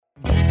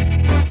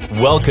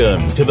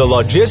Welcome to the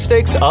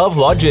Logistics of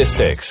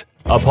Logistics,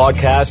 a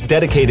podcast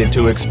dedicated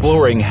to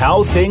exploring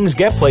how things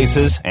get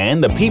places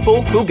and the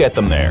people who get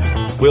them there.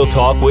 We'll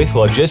talk with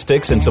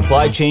logistics and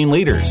supply chain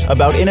leaders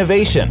about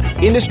innovation,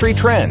 industry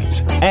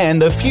trends,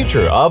 and the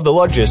future of the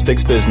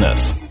logistics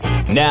business.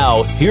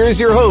 Now, here's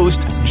your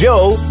host,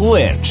 Joe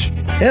Lynch.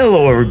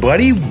 Hello,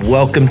 everybody.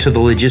 Welcome to the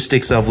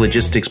Logistics of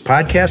Logistics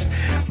podcast.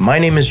 My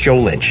name is Joe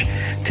Lynch.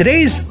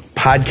 Today's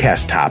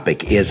podcast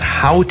topic is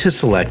how to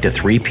select a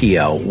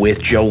 3PL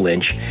with Joe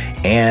Lynch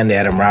and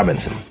Adam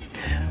Robinson.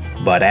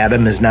 But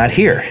Adam is not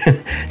here.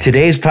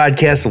 Today's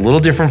podcast, a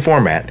little different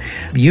format.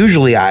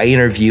 Usually I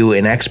interview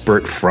an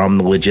expert from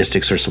the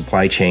logistics or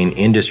supply chain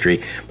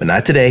industry, but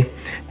not today.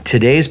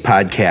 Today's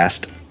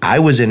podcast, I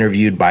was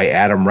interviewed by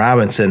Adam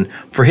Robinson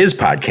for his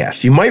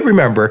podcast. You might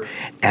remember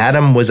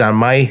Adam was on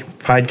my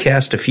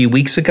podcast a few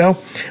weeks ago.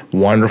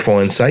 Wonderful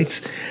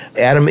insights.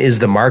 Adam is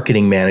the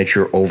marketing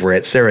manager over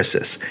at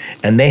Cerasis,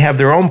 and they have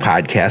their own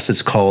podcast.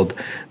 It's called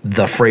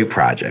The Freight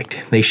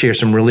Project. They share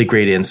some really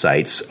great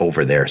insights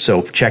over there,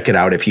 so check it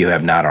out if you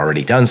have not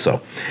already done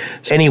so.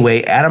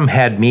 Anyway, Adam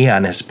had me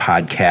on his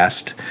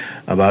podcast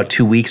about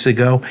 2 weeks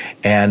ago,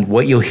 and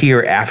what you'll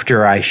hear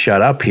after I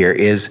shut up here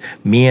is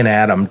me and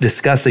Adam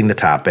discussing the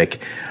topic,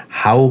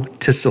 how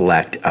to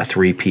select a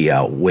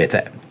 3PL with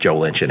Joe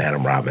Lynch and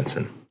Adam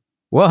Robinson.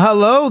 Well,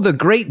 hello, the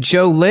great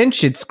Joe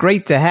Lynch. It's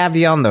great to have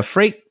you on the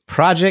Freight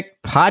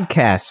Project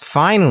podcast.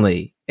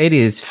 Finally, it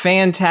is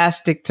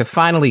fantastic to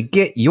finally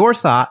get your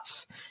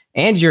thoughts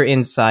and your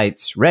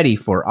insights ready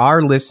for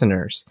our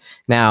listeners.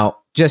 Now,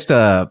 just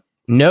a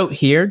note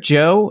here,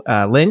 Joe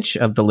Lynch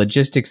of the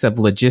Logistics of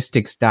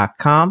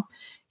Logistics.com.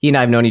 He and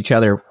I have known each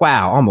other,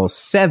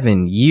 almost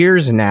 7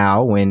 years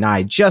now, when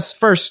I just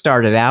first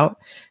started out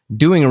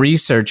doing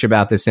research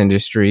about this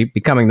industry,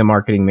 becoming the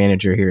marketing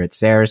manager here at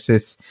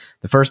Cerasis.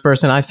 The first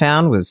person I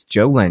found was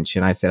Joe Lynch,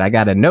 and I said, I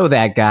got to know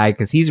that guy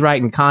because he's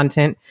writing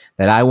content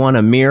that I want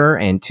to mirror.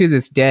 And to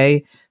this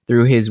day,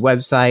 through his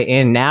website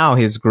and now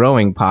his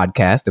growing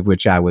podcast, of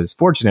which I was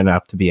fortunate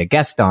enough to be a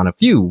guest on a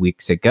few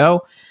weeks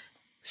ago,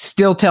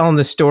 still telling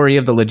the story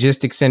of the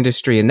logistics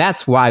industry, and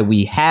that's why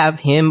we have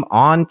him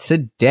on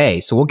today.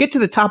 So we'll get to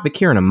the topic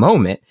here in a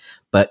moment,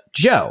 but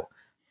Joe,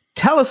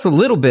 tell us a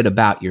little bit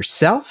about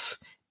yourself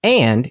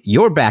and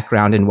your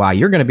background and why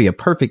you're going to be a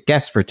perfect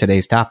guest for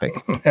today's topic.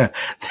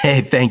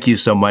 Hey, thank you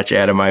so much,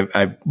 Adam.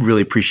 I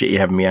really appreciate you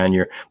having me on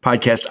your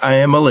podcast. I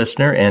am a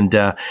listener and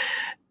a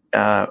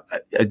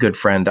good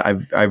friend.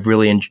 I've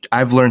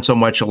learned so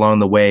much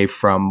along the way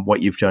from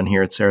what you've done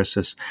here at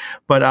Cerasis.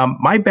 But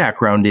my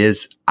background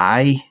is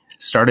I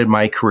started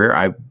my career.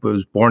 I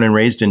was born and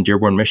raised in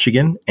Dearborn,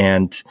 Michigan,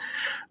 and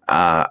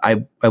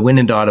I went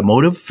into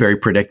automotive. Very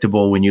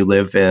predictable when you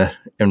live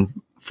in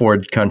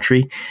Ford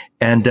country,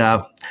 and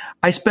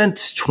I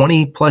spent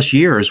 20 plus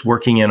years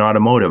working in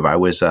automotive. I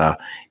was an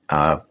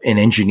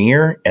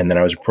engineer, and then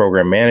I was a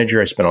program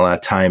manager. I spent a lot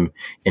of time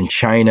in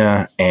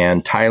China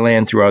and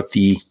Thailand throughout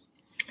the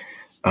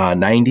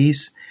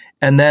 90s.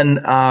 And then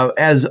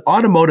as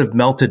automotive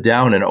melted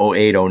down in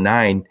 08,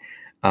 09,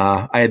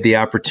 I had the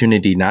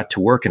opportunity not to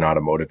work in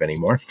automotive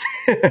anymore.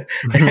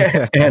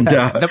 And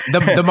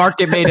the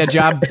market made a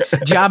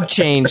job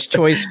change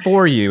choice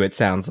for you, it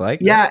sounds like.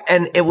 Yeah,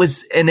 and it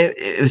was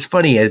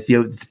funny, as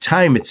at the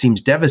time it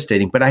seems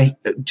devastating, but I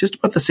just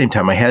about the same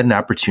time I had an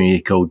opportunity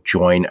to go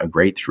join a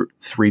great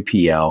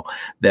 3PL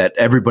that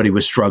everybody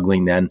was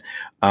struggling then.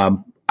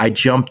 I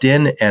jumped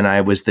in and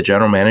I was the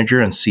general manager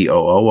and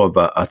COO of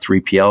a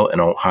 3PL in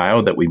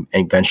Ohio that we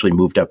eventually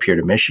moved up here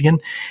to Michigan.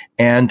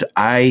 And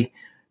I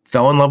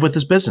fell in love with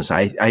this business.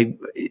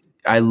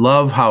 I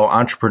love how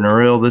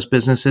entrepreneurial this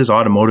business is.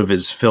 Automotive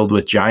is filled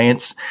with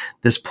giants.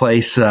 This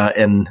place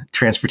in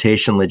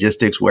transportation,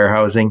 logistics,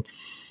 warehousing,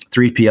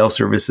 3PL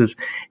services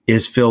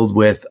is filled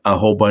with a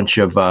whole bunch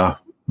of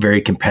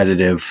very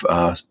competitive,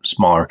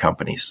 smaller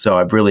companies. So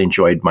I've really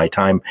enjoyed my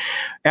time.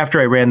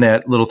 After I ran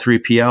that little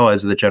 3PL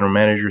as the general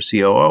manager,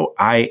 COO,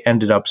 I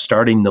ended up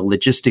starting the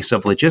Logistics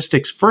of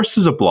Logistics, first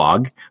as a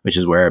blog, which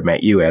is where I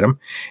met you, Adam.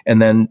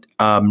 And then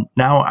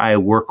now I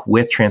work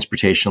with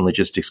transportation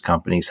logistics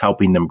companies,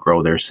 helping them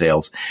grow their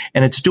sales.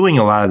 And it's doing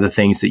a lot of the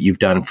things that you've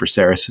done for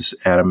Cerasis,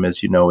 Adam,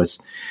 as you know, it's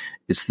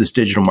this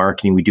digital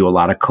marketing. We do a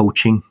lot of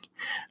coaching.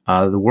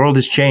 The world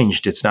has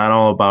changed. It's not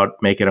all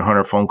about making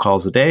 100 phone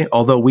calls a day,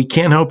 although we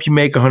can help you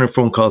make 100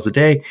 phone calls a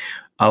day.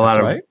 A lot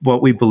of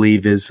what we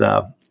believe is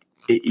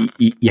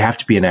you have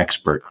to be an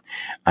expert.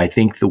 I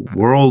think the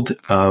world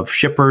of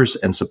shippers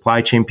and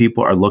supply chain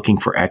people are looking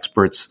for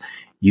experts.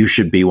 You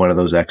should be one of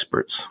those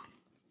experts.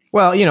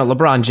 Well,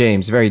 LeBron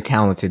James, very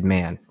talented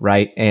man,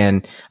 right?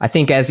 And I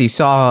think as he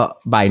saw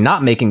by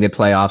not making the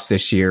playoffs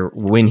this year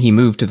when he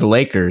moved to the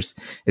Lakers,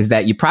 is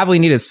that you probably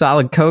need a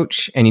solid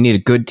coach and you need a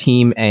good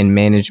team and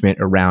management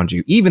around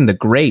you. Even the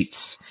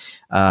greats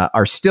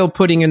are still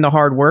putting in the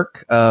hard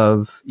work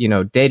of,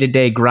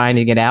 day-to-day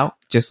grinding it out,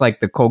 just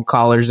like the cold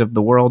callers of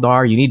the world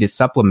are. You need to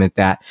supplement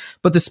that.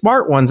 But the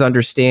smart ones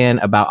understand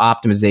about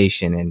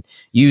optimization and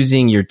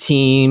using your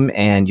team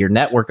and your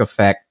network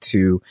effect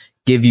to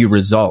give you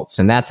results.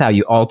 And that's how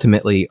you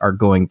ultimately are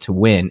going to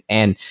win.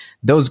 And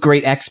those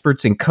great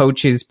experts and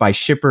coaches by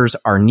shippers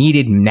are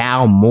needed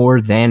now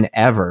more than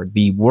ever.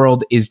 The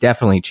world is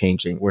definitely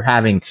changing. We're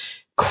having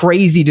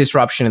crazy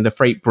disruption in the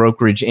freight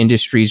brokerage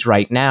industries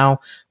right now.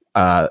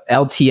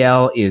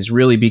 LTL is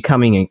really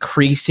becoming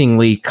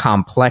increasingly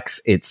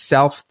complex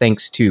itself,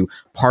 thanks to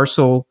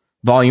parcel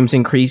volumes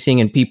increasing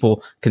and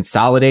people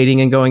consolidating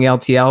and going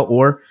LTL,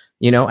 or,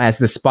 as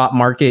the spot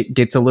market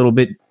gets a little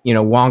bit,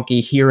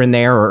 wonky here and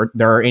there, or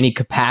there are any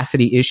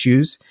capacity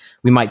issues,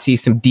 we might see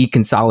some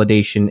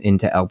deconsolidation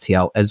into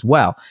LTL as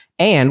well.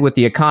 And with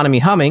the economy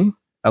humming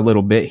a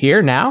little bit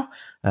here now,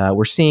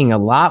 we're seeing a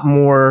lot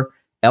more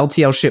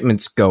LTL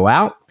shipments go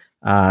out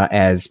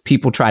as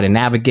people try to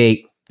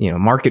navigate,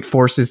 market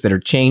forces that are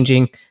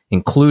changing,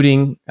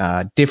 including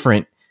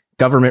different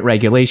government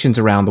regulations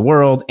around the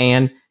world,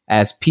 and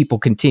as people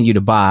continue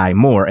to buy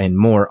more and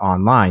more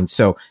online.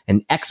 So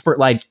an expert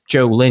like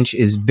Joe Lynch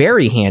is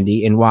very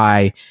handy in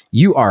why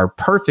you are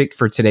perfect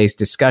for today's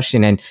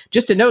discussion. And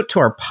just a note to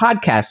our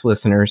podcast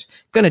listeners,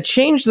 going to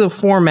change the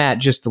format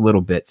just a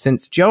little bit.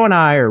 Since Joe and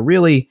I are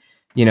really,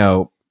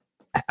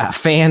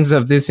 fans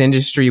of this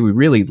industry, we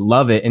really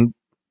love it. And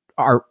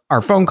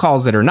our phone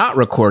calls that are not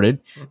recorded,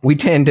 we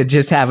tend to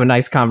just have a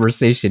nice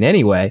conversation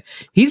anyway.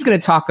 He's going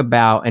to talk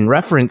about and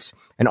reference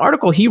an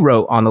article he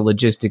wrote on the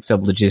logistics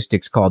of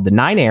logistics called The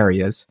 9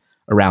 Areas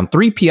Around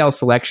 3PL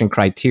Selection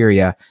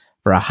Criteria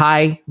for a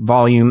High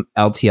Volume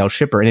LTL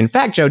Shipper. And in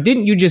fact, Joe,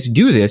 didn't you just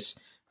do this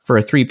for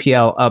a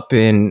 3PL up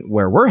in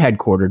where we're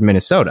headquartered,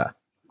 Minnesota?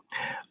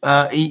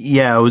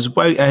 Yeah, it was.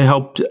 I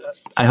helped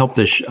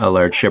a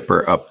large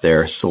shipper up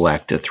there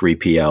select a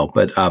 3PL.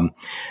 But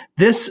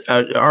this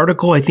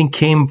article, I think,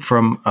 came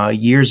from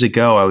years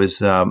ago. I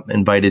was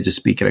invited to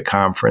speak at a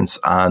conference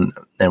and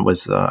it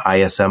was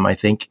ISM, I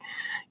think,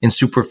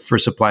 Institute for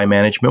Supply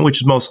Management,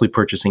 which is mostly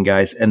purchasing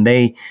guys. And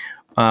the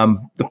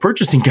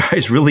purchasing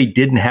guys really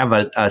didn't have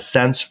a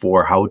sense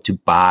for how to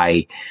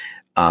buy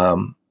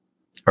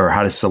or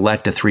how to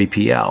select a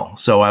 3PL.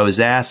 So I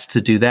was asked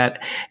to do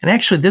that. And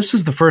actually, this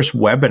was the first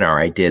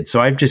webinar I did. So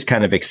I've just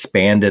kind of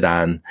expanded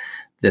on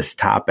this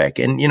topic.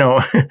 And,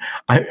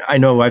 I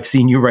know I've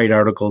seen you write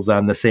articles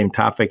on the same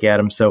topic,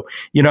 Adam. So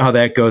you know how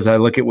that goes. I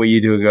look at what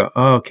you do and go,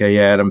 oh, okay,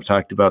 yeah, Adam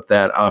talked about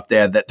that. I'll have to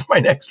add that to my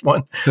next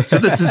one. So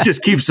this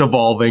just keeps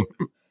evolving.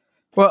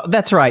 Well,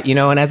 that's right.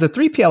 And as a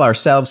 3PL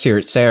ourselves here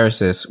at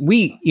Cerasis,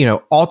 we,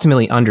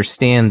 ultimately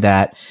understand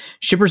that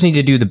shippers need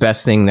to do the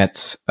best thing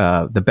that's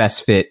the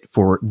best fit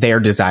for their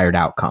desired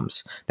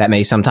outcomes. That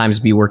may sometimes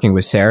be working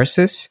with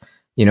Cerasis,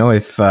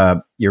 if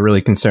you're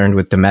really concerned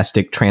with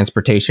domestic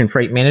transportation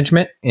freight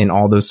management in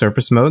all those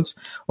surface modes,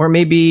 or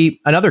maybe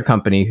another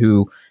company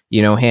who,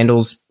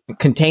 handles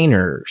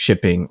container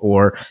shipping,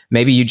 or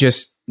maybe you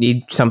just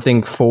need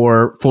something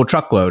for full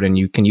truckload and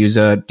you can use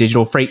a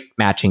digital freight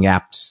matching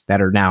apps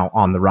that are now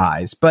on the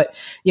rise. But,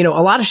 a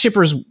lot of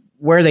shippers,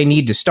 where they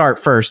need to start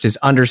first is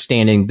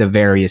understanding the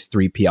various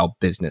 3PL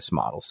business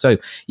models. So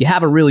you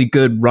have a really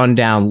good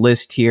rundown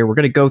list here. We're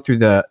going to go through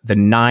the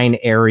 9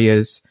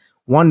 areas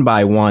one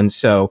by one.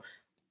 So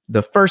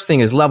the first thing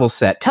is level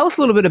set. Tell us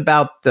a little bit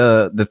about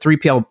the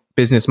 3PL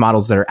business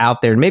models that are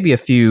out there and maybe a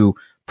few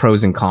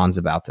pros and cons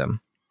about them.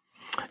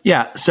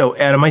 Yeah. So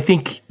Adam, I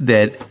think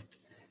that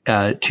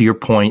to your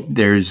point,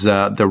 there's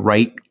the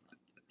right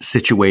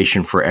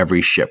situation for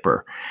every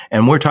shipper.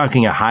 And we're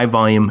talking a high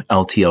volume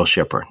LTL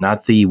shipper,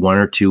 not the 1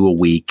 or 2 a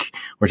week.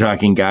 We're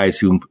talking guys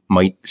who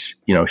might,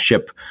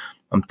 ship,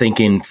 I'm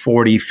thinking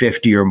 40,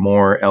 50 or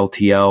more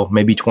LTL,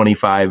 maybe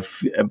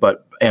 25,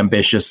 but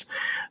ambitious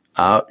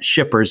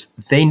shippers.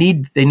 They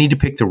need to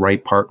pick the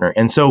right partner.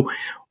 And so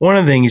one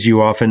of the things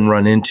you often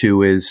run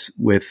into is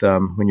with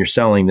when you're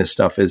selling this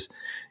stuff is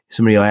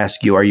somebody will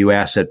ask you, are you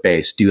asset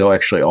based? Do you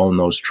actually own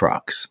those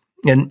trucks?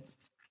 And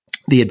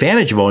the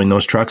advantage of owning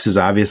those trucks is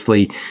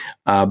obviously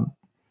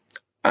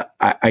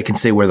I can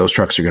say where those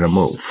trucks are going to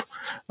move.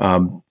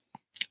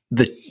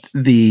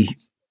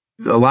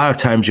 A lot of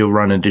times you'll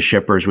run into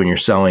shippers when you're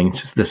selling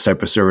this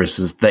type of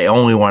services. They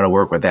only want to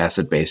work with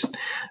asset-based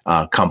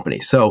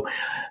companies. So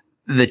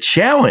the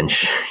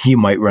challenge you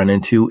might run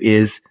into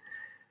is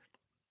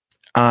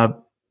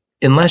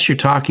unless you're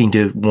talking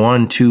to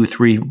 1, 2,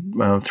 3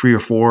 or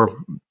 4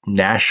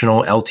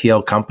 national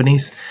LTL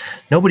companies,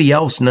 nobody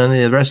else, none of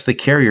the rest of the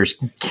carriers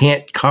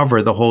can't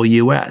cover the whole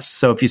U.S.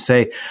 So if you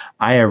say,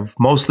 I have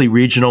mostly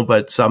regional,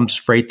 but some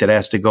freight that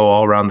has to go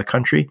all around the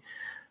country,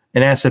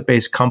 an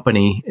asset-based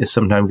company is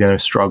sometimes going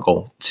to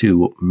struggle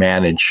to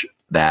manage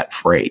that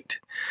freight.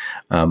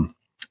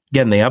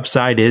 Again, the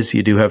upside is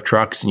you do have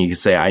trucks and you can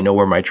say, I know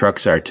where my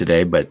trucks are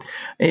today. But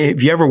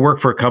if you ever work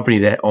for a company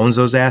that owns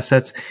those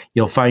assets,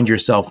 you'll find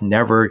yourself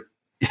never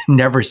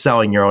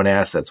selling your own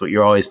assets. What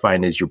you always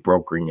find is you're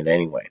brokering it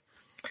anyway.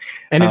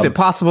 And is it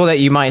possible that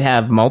you might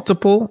have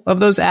multiple of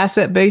those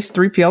asset-based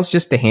 3PLs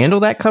just to handle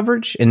that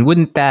coverage? And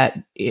wouldn't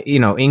that,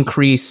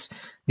 increase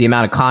the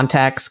amount of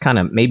contacts, kind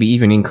of maybe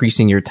even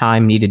increasing your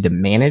time needed to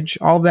manage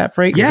all of that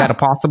freight? Yeah. Is that a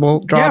possible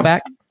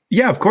drawback?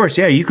 Yeah, of course.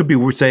 Yeah, you could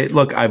say,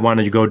 look, I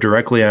wanted to go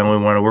directly. I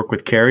only want to work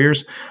with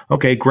carriers.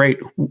 Okay,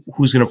 great.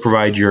 Who's going to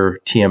provide your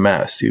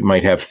TMS? You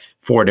might have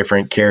 4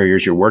 different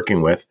carriers you're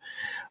working with.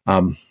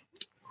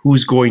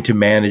 Who's going to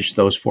manage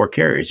those 4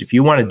 carriers? If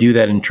you want to do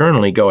that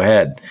internally, go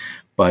ahead.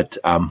 But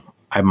I'm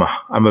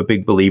a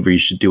big believer you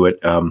should do it.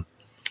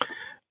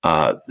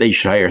 They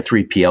should hire a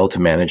 3PL to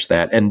manage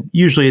that. And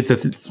usually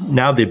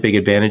now the big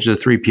advantage of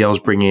the 3PL is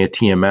bringing a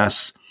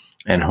TMS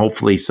and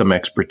hopefully some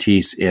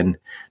expertise in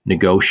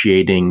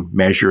negotiating,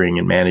 measuring,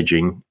 and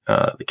managing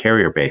the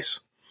carrier base.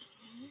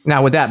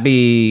 Now, would that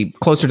be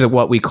closer to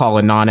what we call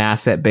a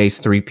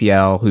non-asset-based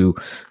 3PL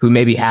who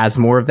maybe has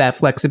more of that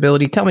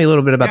flexibility? Tell me a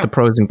little bit about the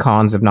pros and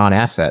cons of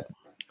non-asset.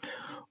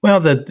 Well,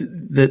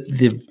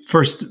 the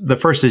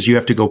first is you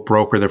have to go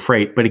broker the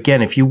freight. But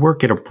again, if you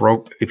work at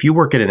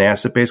an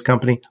asset-based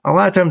company, a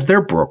lot of times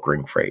they're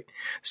brokering freight.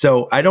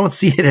 So I don't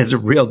see it as a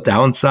real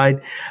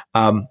downside.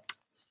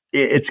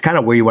 It's kind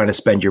of where you want to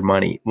spend your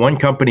money. One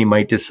company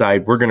might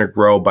decide we're going to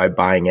grow by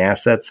buying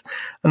assets.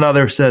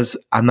 Another says,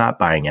 I'm not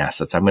buying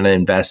assets. I'm going to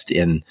invest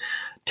in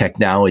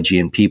technology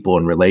and people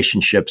and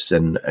relationships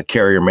and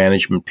carrier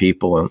management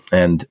people.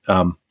 And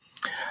I'm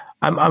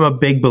a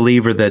big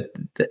believer that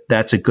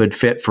that's a good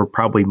fit for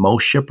probably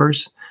most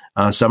shippers.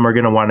 Some are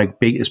going to want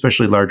to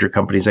especially larger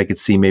companies, I could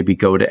see maybe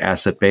go to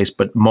asset-based,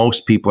 but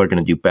most people are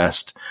going to do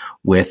best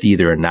with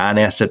either a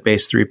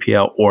non-asset-based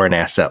 3PL or an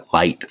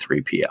asset-light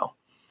 3PL.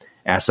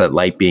 Asset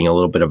light being a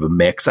little bit of a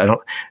mix.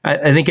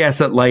 I think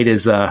asset light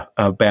is a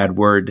bad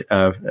word,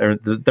 or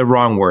the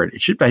wrong word.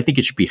 I think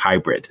it should be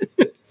hybrid.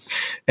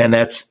 And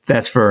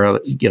that's for,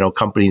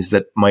 companies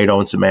that might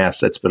own some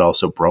assets, but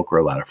also broker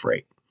a lot of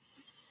freight.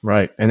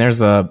 Right. And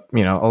there's a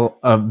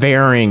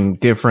varying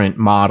different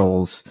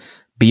models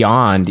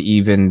beyond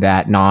even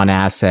that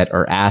non-asset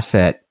or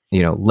asset,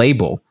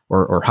 label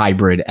or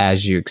hybrid,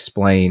 as you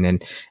explain.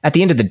 And at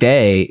the end of the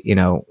day,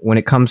 when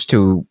it comes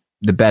to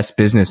the best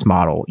business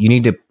model, you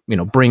need to,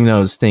 bring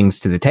those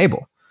things to the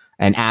table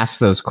and ask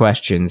those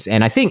questions.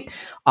 And I think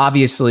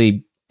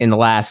obviously in the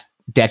last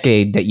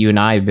decade that you and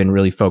I have been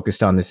really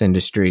focused on this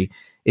industry,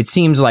 it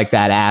seems like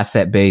that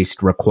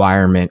asset-based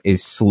requirement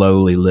is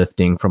slowly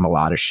lifting from a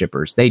lot of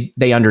shippers.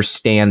 They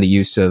understand the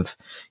use of,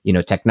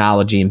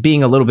 technology and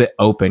being a little bit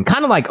open,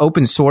 kind of like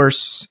open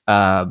source,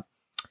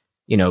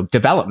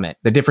 development.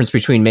 The difference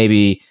between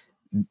maybe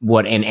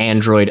what an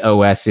Android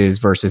OS is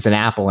versus an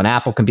Apple. An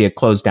Apple can be a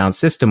closed down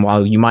system.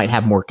 While you might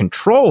have more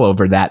control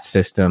over that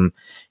system,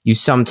 you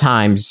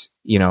sometimes,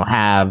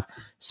 have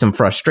some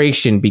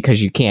frustration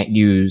because you can't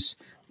use,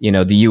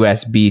 the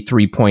USB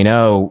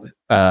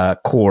 3.0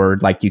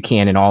 cord like you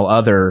can in all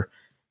other,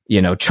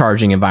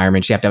 charging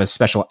environments. You have to have a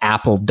special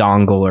Apple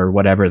dongle or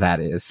whatever that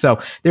is. So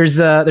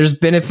there's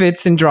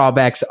benefits and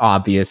drawbacks,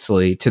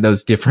 obviously, to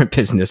those different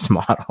business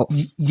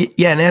models.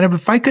 Yeah. And Adam,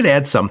 if I could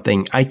add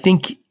something, I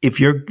think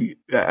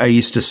I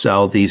used to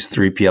sell these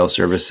 3PL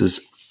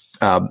services.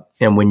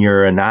 And when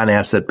you're a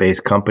non-asset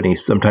based company,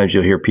 sometimes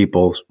you'll hear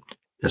people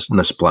just in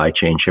the supply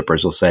chain,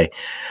 shippers will say,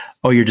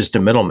 oh, you're just a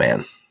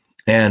middleman.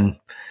 And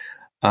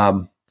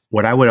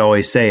what I would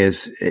always say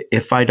is,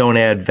 if I don't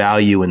add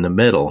value in the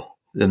middle,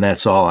 then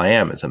that's all I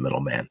am, as a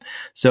middleman.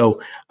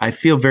 So I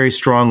feel very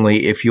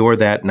strongly, if you're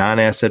that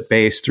non-asset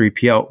based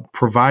 3PL,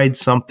 provide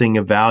something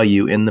of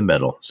value in the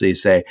middle. So you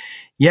say,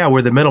 yeah,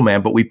 we're the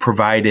middleman, but we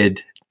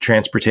provided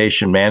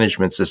transportation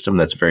management system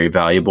that's very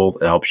valuable.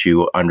 It helps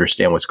you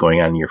understand what's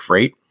going on in your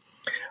freight.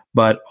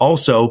 But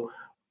also,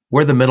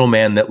 we're the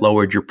middleman that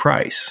lowered your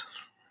price.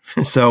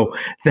 So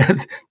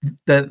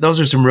those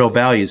are some real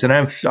values. And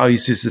I've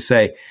always used to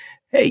say,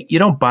 hey, you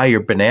don't buy your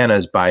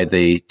bananas by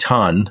the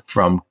ton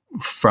from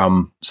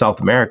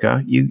South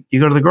America. You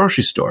go to the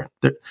grocery store.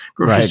 The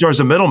grocery store is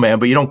a middleman,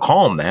 but you don't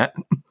call them that.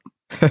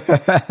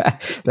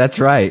 That's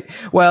right.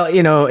 Well,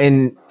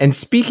 and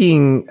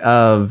speaking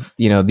of,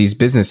 these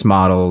business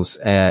models,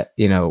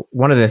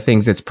 one of the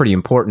things that's pretty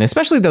important,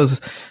 especially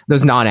those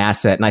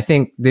non-asset, and I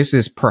think this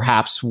is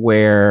perhaps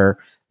where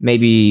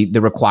maybe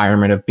the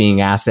requirement of being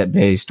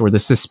asset-based or the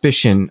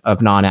suspicion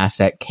of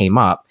non-asset came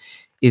up,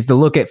 is to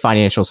look at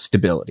financial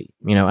stability,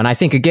 and I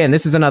think, again,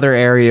 this is another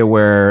area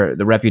where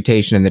the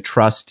reputation and the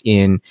trust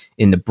in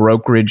the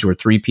brokerage or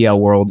 3PL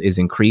world is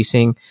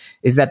increasing,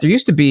 is that there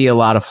used to be a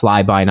lot of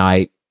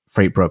fly-by-night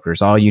freight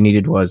brokers. All you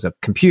needed was a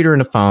computer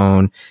and a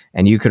phone,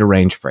 and you could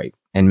arrange freight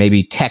and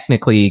maybe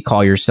technically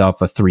call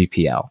yourself a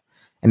 3PL.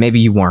 And maybe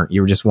you weren't.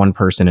 You were just one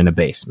person in a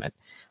basement.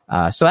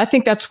 So I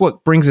think that's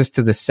what brings us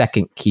to the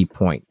second key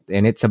point,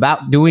 and it's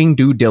about doing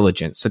due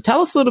diligence. So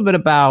tell us a little bit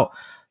about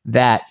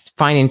that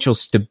financial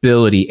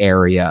stability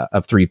area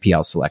of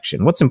 3PL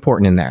selection. What's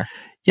important in there?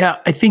 Yeah,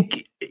 I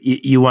think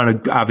you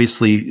want to,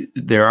 obviously,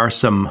 there are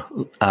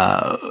some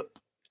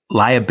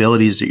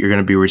liabilities that you're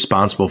going to be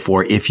responsible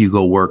for if you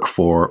go work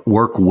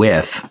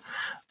with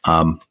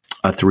a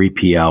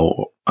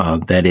 3PL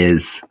that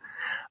is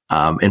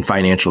in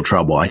financial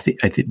trouble. I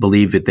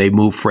believe that they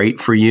move freight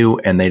for you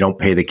and they don't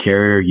pay the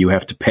carrier. You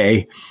have to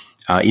pay.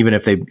 even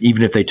if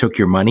they took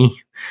your money.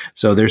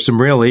 So there's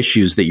some real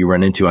issues that you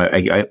run into.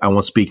 I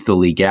won't speak the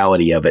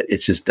legality of it.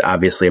 It's just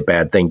obviously a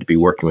bad thing to be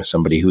working with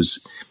somebody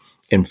who's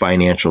in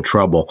financial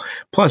trouble.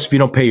 Plus, if you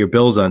don't pay your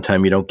bills on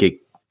time, you don't get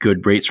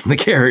good rates from the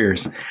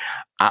carriers.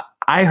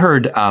 I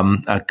heard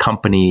a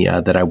company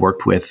that I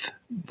worked with,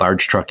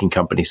 large trucking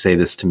company, say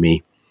this to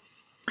me.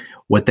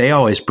 What they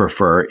always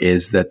prefer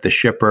is that the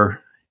shipper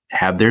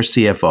have their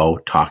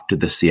CFO talk to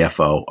the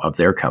CFO of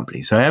their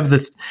company. So have the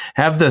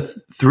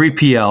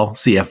 3PL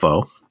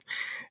CFO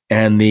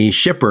and the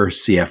shipper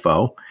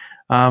CFO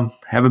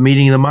have a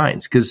meeting of the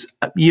minds. Because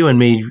you and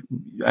me,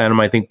 Adam,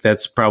 I think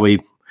that's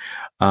probably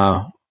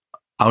out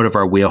of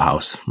our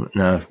wheelhouse.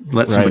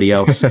 Let somebody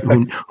else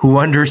who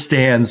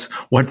understands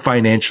what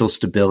financial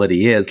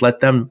stability is, let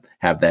them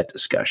have that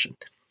discussion.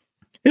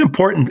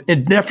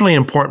 Definitely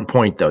an important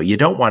point, though. You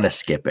don't want to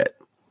skip it.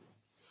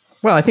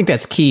 Well, I think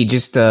that's key.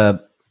 Just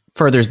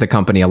furthers the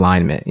company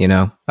alignment.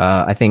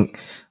 I think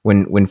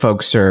when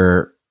folks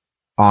are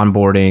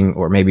onboarding,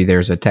 or maybe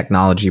there's a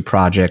technology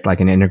project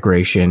like an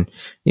integration,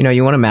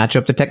 you want to match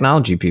up the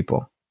technology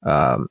people.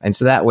 And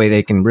so that way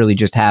they can really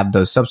just have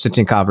those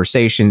substantive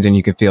conversations, and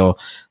you can feel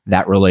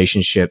that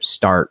relationship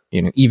start,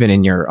 even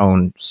in your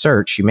own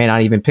search. You may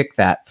not even pick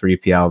that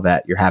 3PL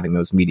that you're having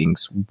those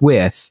meetings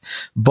with,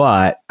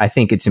 but I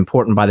think it's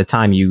important by the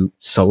time you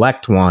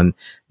select one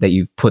that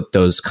you've put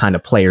those kind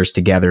of players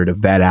together to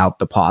vet out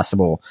the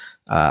possible,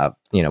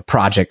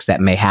 projects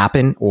that may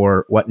happen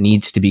or what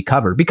needs to be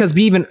covered. Because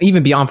even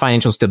beyond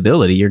financial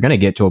stability, you're going to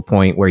get to a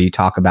point where you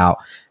talk about,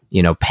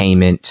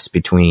 payments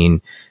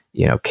between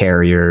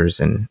carriers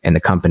and the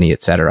company,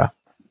 et cetera.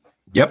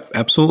 Yep,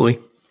 absolutely.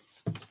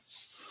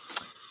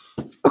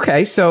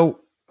 Okay, so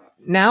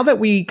now that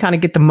we kind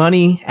of get the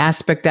money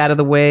aspect out of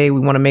the way,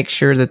 we want to make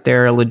sure that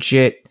they're a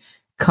legit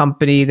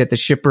company, that the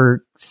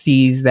shipper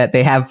sees that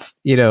they have,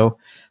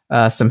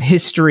 some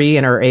history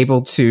and are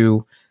able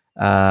to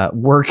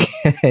work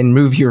and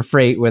move your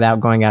freight without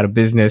going out of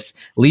business,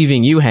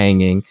 leaving you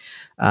hanging.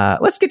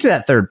 Let's get to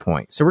that third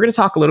point. So we're going to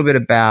talk a little bit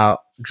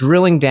about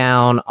drilling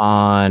down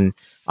on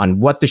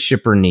what the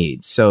shipper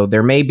needs. So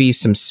there may be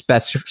some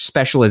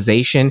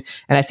specialization,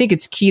 and I think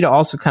it's key to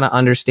also kind of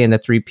understand the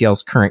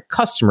 3PL's current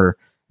customer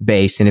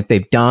base and if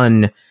they've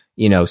done,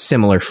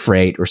 similar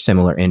freight or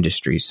similar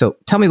industries. So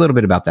tell me a little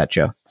bit about that,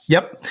 Joe.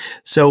 Yep.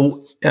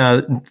 So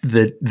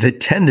the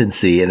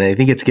tendency, and I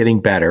think it's getting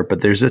better,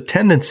 but there's a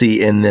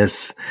tendency in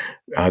this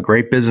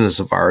great business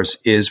of ours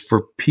is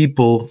for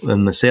people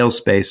in the sales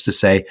space to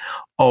say,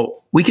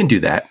 "Oh, we can do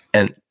that,"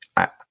 and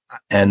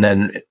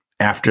then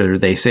after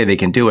they say they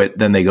can do it,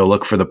 then they go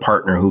look for the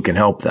partner who can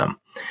help them.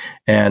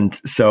 And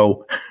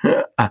so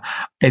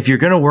if you're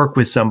going to work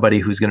with somebody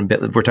who's going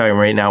to, if we're talking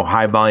right now,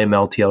 high volume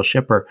LTL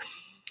shipper,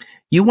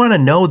 you want to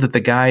know that the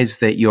guys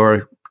that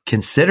you're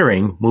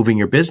considering moving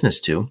your business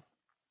to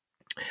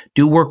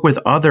do work with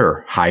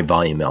other high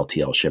volume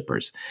LTL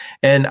shippers.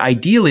 And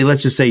ideally,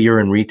 let's just say you're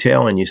in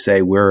retail and you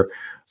say we're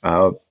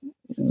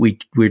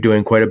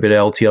doing quite a bit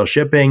of LTL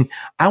shipping.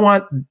 I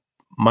want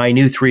my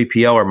new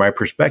 3PL or my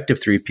prospective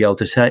 3PL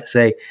to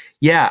say,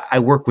 yeah, I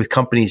work with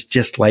companies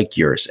just like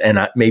yours. And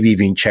maybe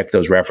even check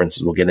those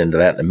references. We'll get into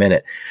that in a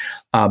minute.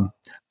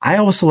 I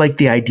also like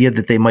the idea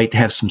that they might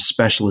have some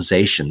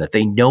specialization, that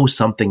they know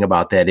something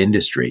about that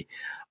industry.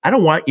 I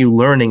don't want you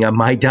learning on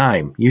my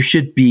dime. You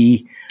should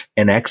be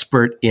an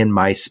expert in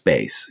my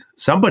space.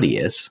 Somebody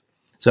is.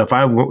 So if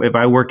I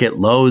work at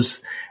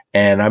Lowe's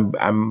and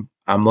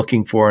I'm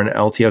looking for an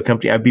LTL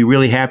company, I'd be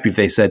really happy if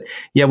they said,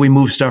 yeah, we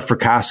move stuff for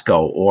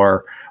Costco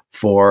or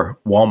for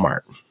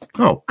Walmart.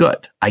 Oh,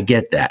 good. I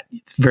get that.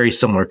 It's very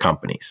similar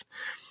companies.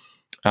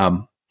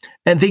 And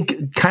I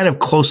think kind of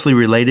closely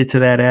related to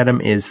that, Adam,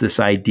 is this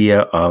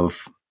idea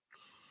of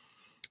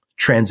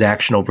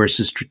transactional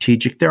versus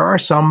strategic. There are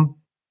some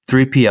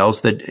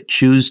 3PLs that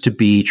choose to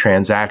be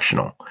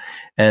transactional,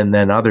 and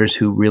then others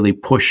who really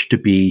push to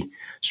be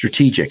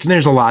strategic. And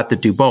there's a lot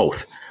that do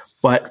both.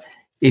 But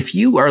if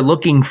you are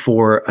looking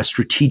for a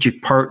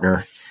strategic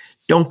partner,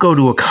 don't go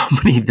to a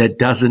company that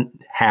doesn't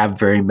have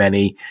very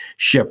many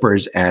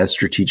shippers as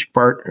strategic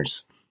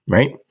partners,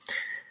 right?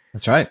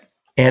 That's right.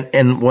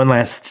 And one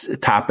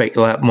last topic,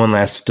 one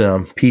last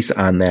piece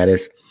on that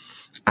is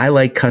I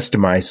like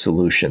customized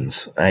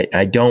solutions.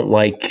 I don't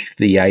like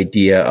the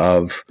idea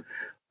of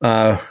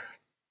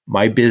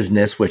my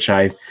business, which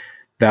I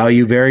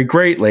value very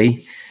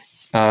greatly,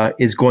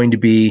 is going to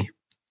be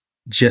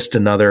just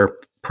another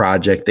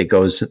project that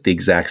goes the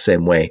exact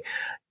same way.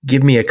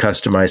 Give me a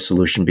customized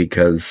solution,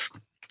 because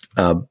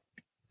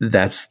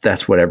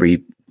that's what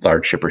every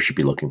large shipper should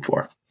be looking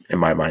for, in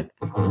my mind.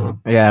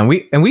 Yeah,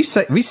 and we've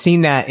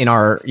seen that in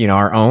our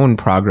our own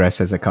progress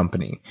as a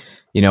company.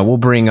 We'll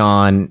bring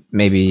on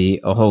maybe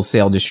a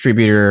wholesale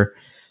distributor,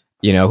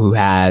 who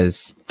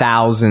has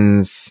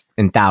thousands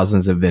and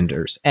thousands of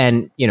vendors,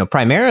 and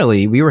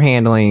primarily we were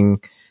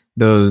handling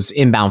those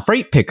inbound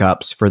freight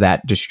pickups for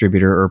that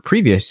distributor, or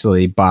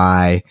previously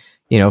by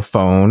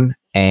phone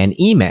and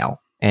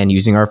email, and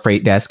using our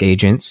freight desk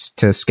agents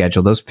to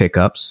schedule those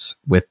pickups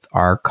with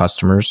our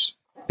customers'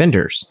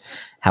 vendors.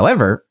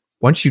 However,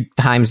 once you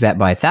times that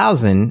by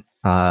 1,000,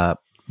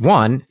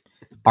 one,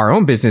 our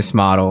own business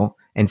model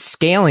and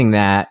scaling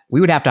that, we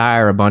would have to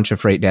hire a bunch of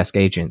freight desk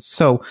agents.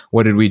 So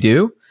what did we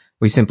do?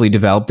 We simply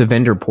developed a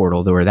vendor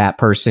portal where that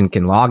person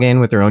can log in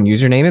with their own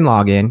username and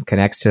login,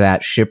 connects to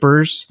that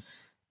shipper's,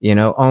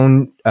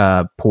 own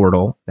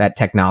portal, that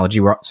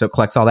technology, so it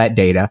collects all that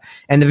data.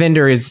 And the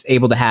vendor is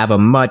able to have a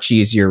much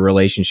easier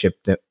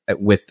relationship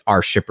with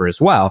our shipper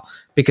as well,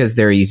 because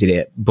they're easy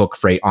to book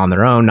freight on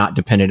their own, not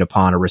dependent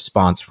upon a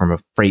response from a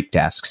freight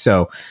desk.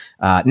 So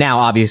now,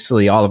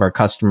 obviously, all of our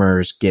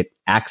customers get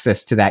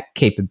access to that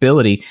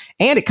capability.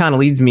 And it kind of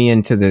leads me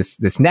into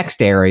this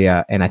next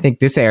area. And I think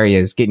this area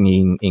is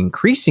getting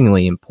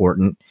increasingly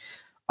important.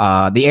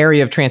 The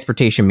area of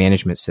transportation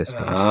management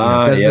systems.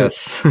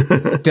 Yes.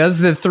 Does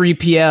the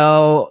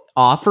 3PL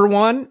offer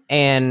one?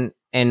 And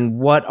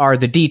what are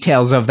the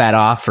details of that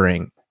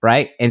offering?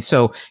 Right. And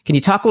so can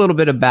you talk a little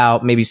bit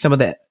about maybe some of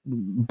the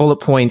bullet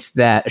points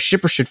that a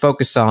shipper should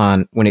focus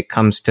on when it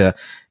comes to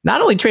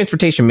not only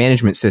transportation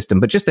management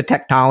system, but just the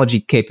technology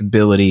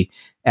capability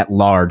at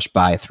large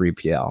by a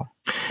 3PL?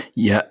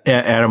 Yeah,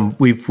 Adam,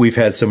 we've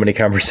had so many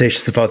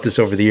conversations about this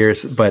over the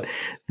years, but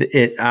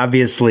it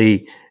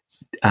obviously,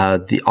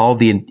 all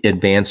the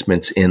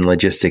advancements in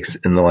logistics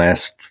in the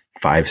last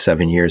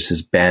 5-7 years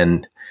has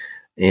been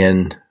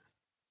in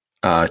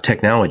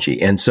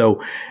technology. And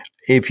so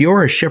if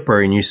you're a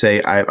shipper and you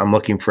say, I'm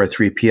looking for a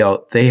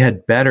 3PL, they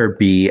had better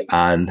be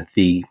on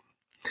the,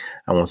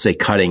 I won't say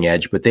cutting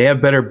edge, but they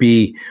have better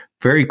be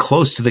very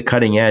close to the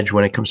cutting edge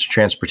when it comes to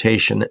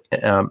transportation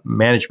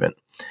management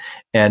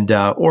and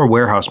or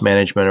warehouse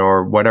management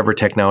or whatever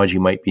technology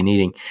you might be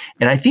needing.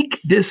 And I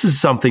think this is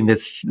something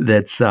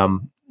that's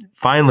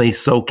finally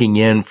soaking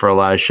in for a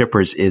lot of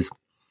shippers is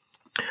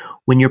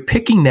when you're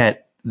picking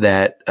that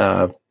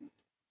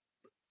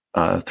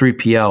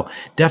 3PL,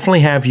 definitely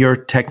have your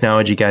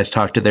technology guys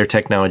talk to their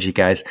technology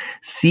guys,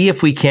 see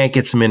if we can't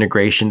get some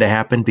integration to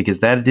happen, because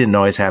that didn't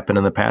always happen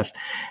in the past.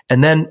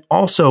 And then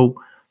also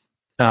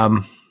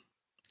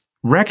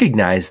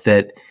recognize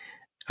that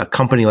a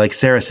company like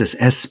Ceresys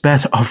has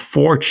spent a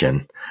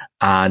fortune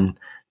on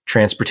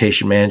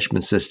transportation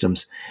management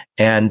systems,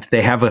 and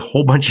they have a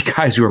whole bunch of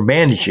guys who are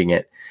managing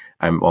it.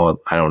 I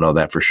don't know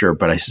that for sure,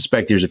 but I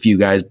suspect there's a few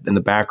guys in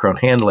the background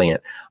handling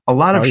it. A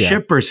lot of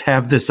shippers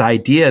have this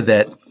idea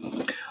that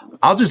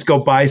I'll just go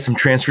buy some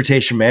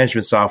transportation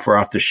management software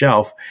off the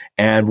shelf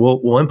and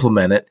we'll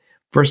implement it.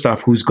 First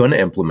off, who's going to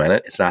implement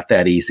it? It's not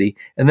that easy.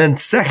 And then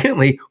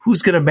secondly,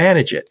 who's going to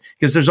manage it?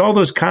 Because there's all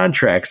those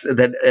contracts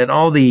that and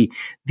all the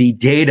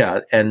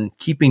data and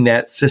keeping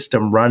that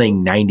system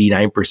running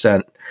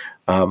 99%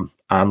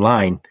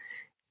 online,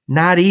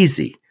 not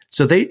easy.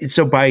 So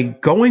by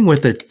going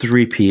with a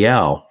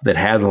 3PL that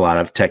has a lot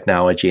of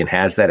technology and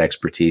has that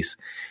expertise,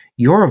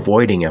 you're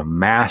avoiding a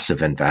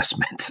massive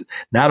investment,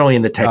 not only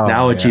in the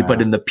technology,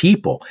 but in the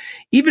people.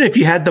 Even if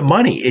you had the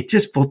money, it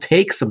just will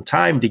take some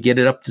time to get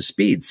it up to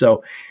speed.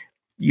 So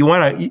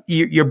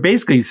you're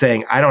basically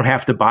saying, I don't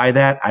have to buy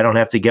that. I don't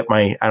have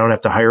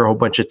to hire a whole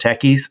bunch of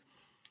techies.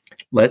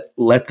 Let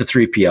the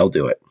 3PL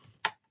do it.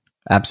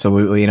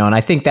 Absolutely. And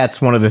I think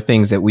that's one of the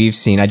things that we've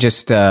seen. I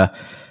just,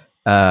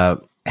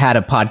 had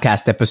a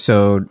podcast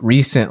episode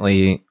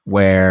recently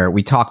where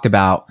we talked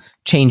about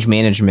change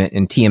management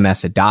and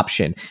TMS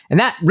adoption. And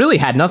that really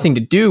had nothing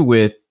to do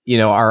with,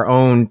 our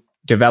own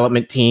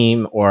development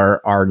team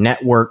or our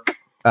network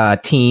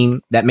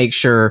team that makes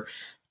sure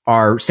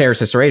our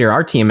Ceresys Raider,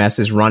 our TMS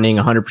is running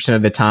 100%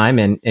 of the time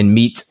and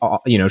meets,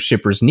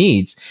 shippers'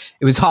 needs.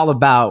 It was all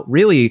about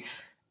really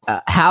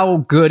how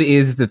good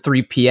is the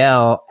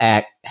 3PL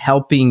at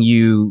helping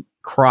you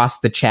cross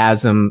the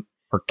chasm,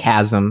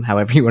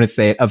 however you want to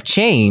say it, of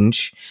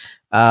change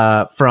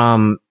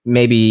from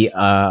maybe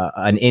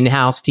an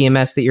in-house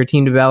TMS that your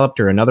team developed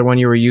or another one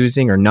you were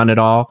using or none at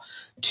all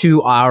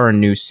to our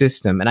new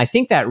system. And I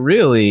think that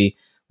really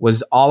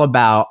was all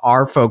about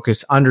our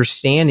focus,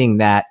 understanding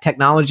that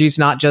technology is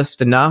not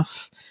just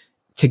enough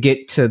to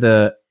get to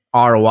the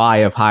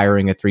ROI of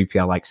hiring a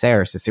 3PL like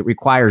Ceresys. It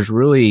requires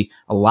really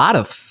a lot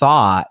of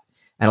thought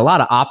and a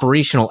lot of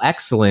operational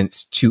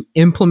excellence to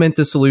implement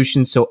the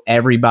solution so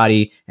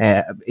everybody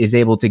is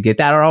able to get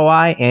that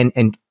ROI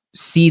and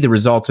see the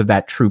results of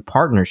that true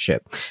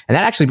partnership. And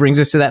that actually brings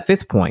us to that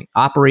fifth point,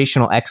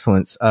 operational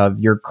excellence of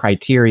your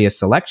criteria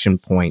selection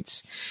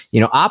points.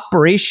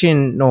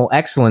 Operational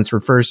excellence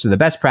refers to the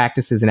best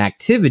practices and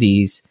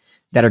activities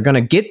that are going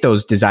to get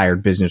those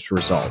desired business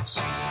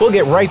results. We'll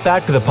get right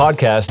back to the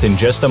podcast in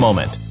just a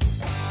moment.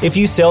 If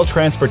you sell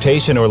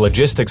transportation or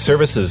logistics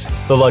services,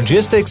 the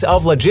Logistics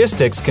of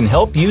Logistics can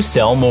help you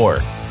sell more.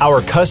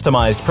 Our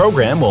customized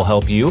program will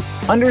help you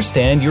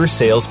understand your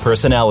sales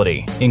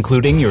personality,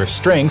 including your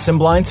strengths and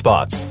blind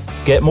spots,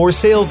 get more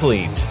sales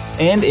leads,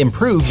 and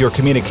improve your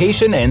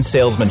communication and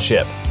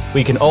salesmanship.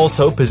 We can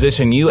also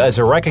position you as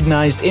a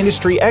recognized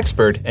industry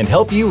expert and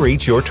help you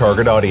reach your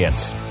target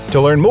audience.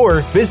 To learn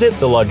more, visit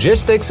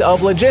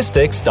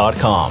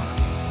thelogisticsoflogistics.com.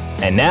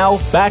 And now,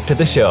 back to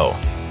the show.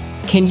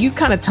 can you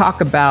kind of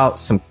talk about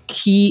some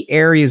key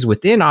areas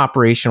within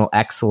operational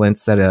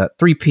excellence that a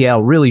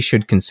 3PL really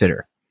should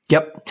consider?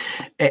 Yep.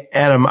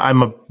 Adam,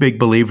 I'm a big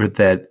believer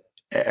that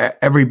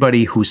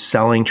everybody who's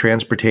selling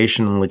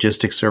transportation and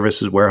logistics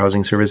services,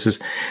 warehousing services,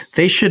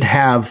 they should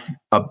have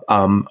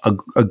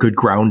a good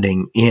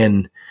grounding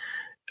in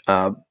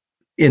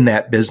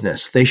that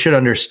business. They should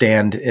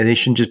understand, and they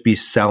shouldn't just be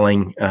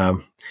selling.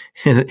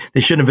 They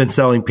shouldn't have been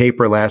selling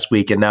paper last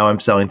week, and now I'm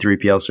selling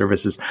 3PL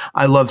services.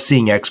 I love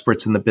seeing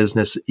experts in the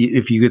business.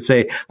 If you could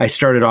say, I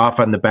started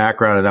off on the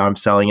background and now I'm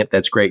selling it,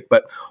 that's great.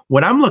 But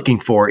what I'm looking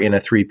for in a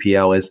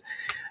 3PL is,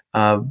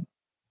 I'm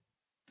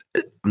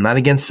not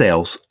against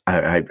sales.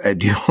 I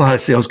do a lot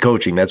of sales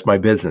coaching. That's my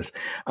business.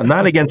 I'm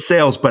not against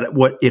sales, but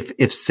what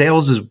if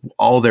sales is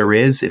all there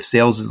is? If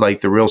sales is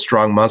like the real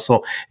strong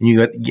muscle,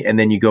 and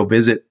then you go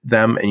visit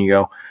them and you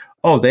go,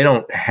 oh, they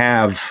don't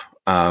have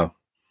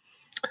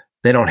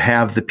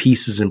the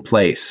pieces in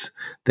place.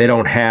 They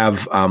don't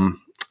have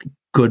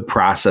good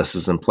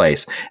processes in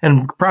place,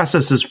 and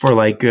processes for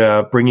like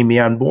bringing me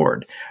on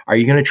board. Are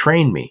you going to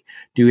train me?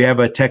 Do you have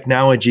a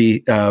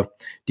technology? Do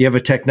you have a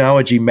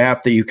technology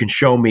map that you can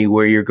show me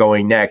where you're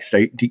going next?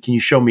 Can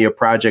you show me a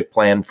project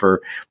plan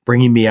for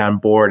bringing me on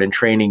board and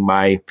training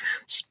my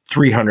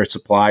 300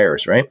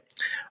 suppliers? Right?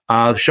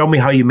 Show me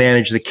how you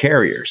manage the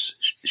carriers.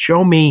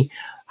 Show me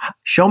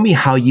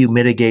how you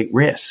mitigate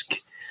risk.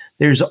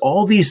 There's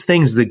all these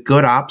things that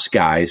good ops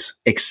guys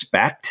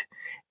expect,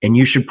 and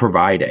you should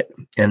provide it.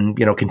 And,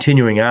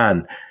 continuing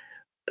on,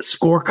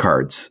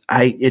 scorecards.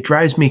 It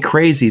drives me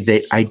crazy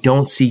that I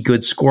don't see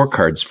good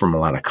scorecards from a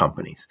lot of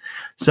companies.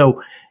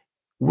 So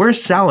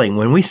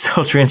when we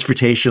sell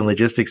transportation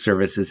logistics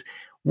services,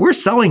 we're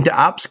selling to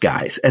ops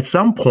guys. At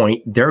some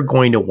point, they're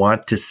going to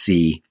want to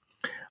see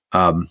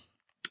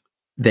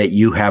that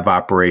you have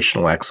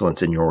operational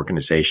excellence in your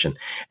organization.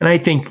 And I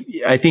think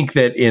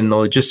that in the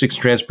logistics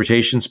and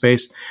transportation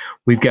space,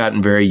 we've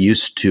gotten very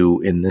used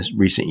to, in this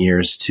recent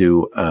years,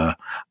 to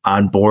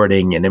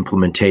onboarding and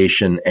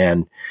implementation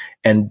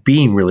and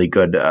being really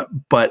good.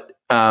 But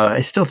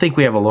I still think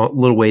we have a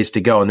little ways to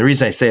go. And the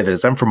reason I say that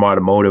is I'm from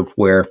automotive,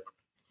 where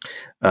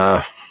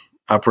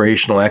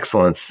operational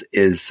excellence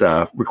is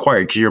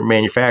required because you're a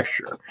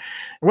manufacturer.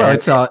 Well,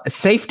 it's a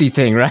safety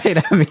thing, right?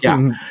 I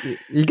mean,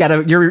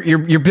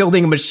 you're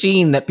building a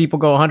machine that people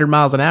go 100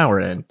 miles an hour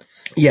in.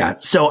 Yeah.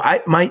 So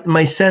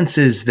my sense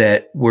is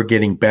that we're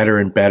getting better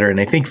and better. And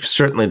I think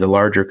certainly the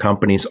larger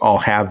companies all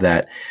have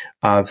that.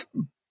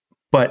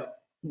 But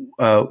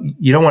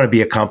you don't want to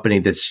be a company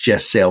that's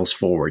just sales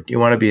forward. You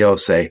want to be able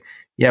to say,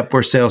 yep,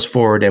 we're sales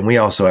forward, and we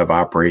also have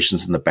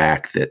operations in the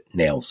back that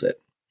nails it.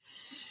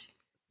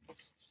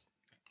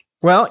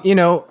 Well,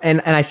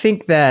 and I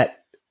think that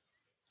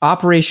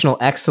operational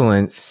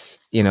excellence,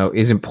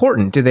 is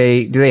important. Do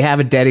they have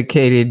a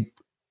dedicated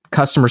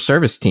customer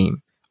service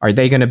team? Are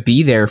they going to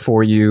be there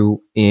for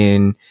you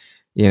in,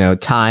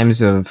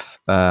 times of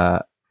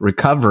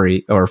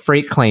recovery or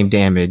freight claim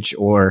damage,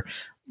 or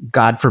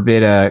God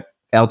forbid a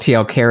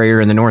LTL carrier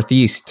in the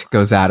Northeast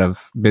goes out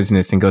of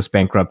business and goes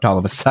bankrupt all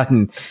of a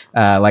sudden,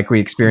 like we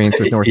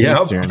experienced with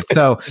Northeastern. Yep.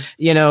 So,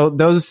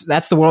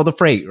 that's the world of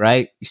freight,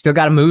 right? You still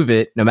got to move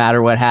it no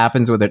matter what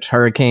happens, whether it's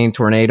hurricane,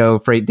 tornado,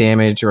 freight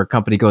damage, or a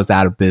company goes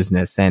out of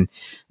business. And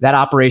that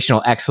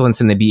operational excellence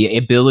and the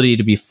ability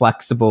to be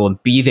flexible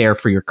and be there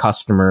for your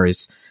customer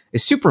is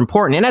super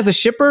important. And as a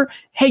shipper,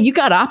 hey, you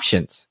got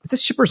options. It's a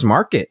shipper's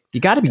market. You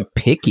got to be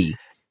picky.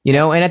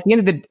 And at the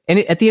end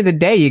of the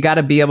day, you got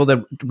to be able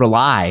to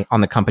rely on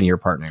the company you're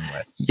partnering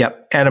with.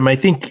 Yep, Adam. I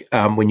think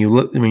when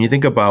you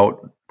think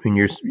about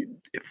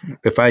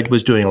if I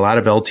was doing a lot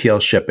of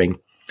LTL shipping,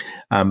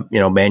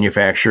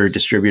 manufacturer,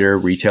 distributor,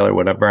 retailer,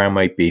 whatever I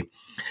might be,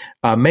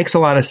 makes a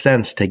lot of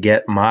sense to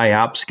get my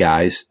ops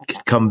guys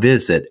come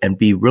visit and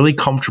be really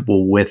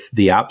comfortable with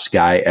the ops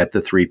guy at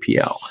the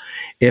 3PL.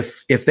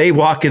 If they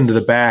walk into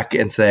the back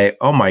and say,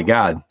 "Oh my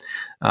God,"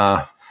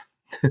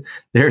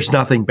 there's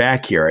nothing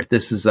back here.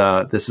 This is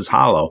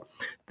hollow.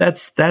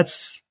 That's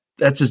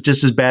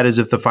just as bad as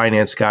if the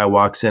finance guy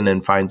walks in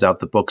and finds out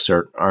the books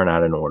are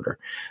not in order.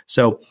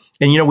 So,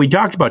 and we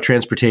talked about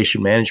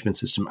transportation management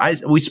system.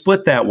 We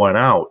split that one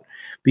out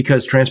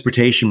because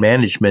transportation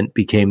management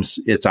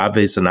it's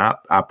obvious an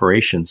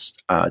operations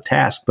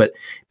task, but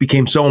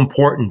became so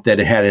important that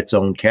it had its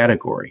own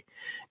category.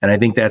 And I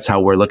think that's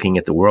how we're looking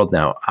at the world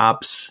now.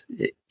 Ops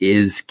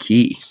is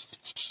key.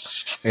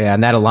 Yeah,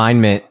 and that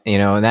alignment,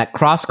 and that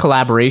cross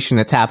collaboration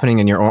that's happening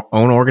in your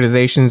own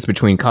organizations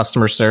between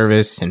customer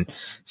service and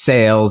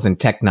sales and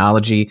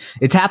technology,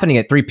 it's happening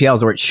at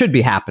 3PLs where it should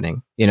be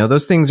happening.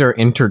 Those things are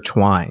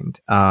intertwined.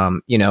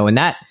 And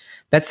that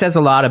says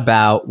a lot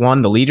about,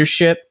 one, the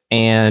leadership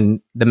and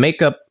the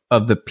makeup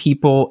of the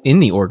people in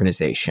the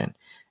organization.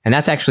 And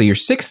that's actually your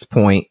sixth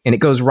point, and it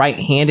goes right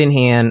hand in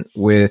hand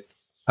with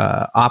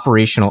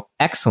operational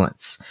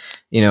excellence.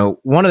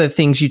 One of the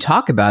things you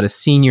talk about is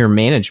senior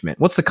management.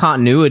 What's the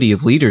continuity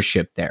of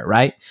leadership there,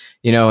 right?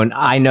 And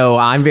I know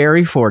I'm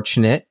very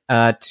fortunate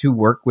to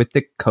work with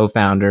the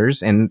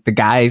co-founders and the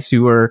guys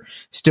who are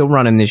still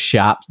running this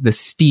shop, the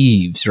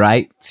Steves,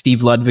 right? Steve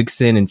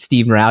Ludvigsen and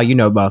Steve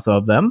Morale, both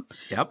of them.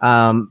 Yep.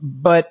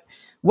 But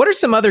what are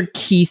some other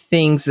key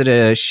things that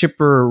a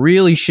shipper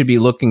really should be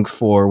looking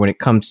for when it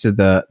comes to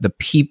the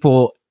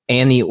people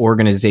and the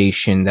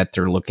organization that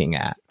they're looking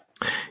at?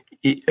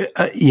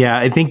 Yeah,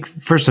 I think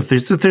first off,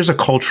 there's a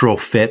cultural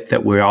fit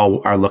that we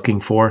all are looking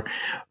for.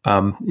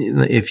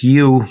 If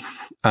you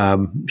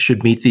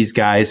should meet these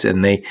guys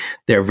and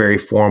they're very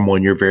formal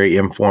and you're very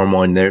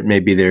informal, and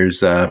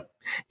there's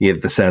you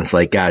have the sense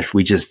like, gosh,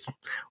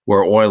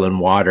 we're oil and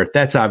water.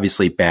 That's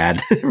obviously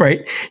bad,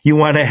 right? You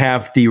want to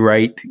have the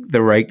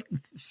right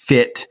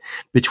fit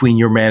between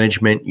your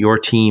management, your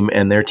team,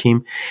 and their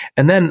team.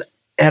 And then,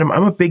 Adam,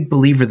 I'm a big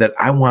believer that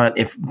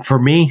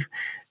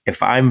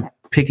if I'm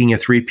picking a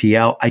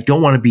 3PL, I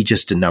don't want to be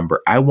just a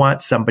number. I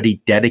want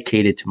somebody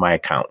dedicated to my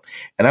account,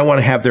 and I want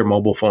to have their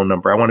mobile phone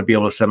number. I want to be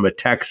able to send them a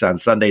text on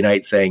Sunday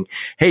night saying,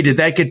 hey, did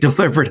that get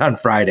delivered on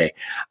Friday?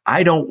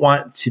 I don't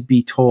want to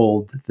be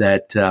told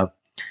that,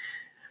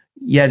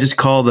 just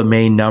call the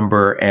main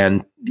number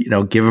and,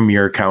 give them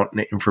your account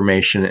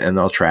information and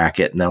they'll track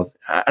it. And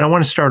I don't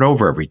want to start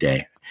over every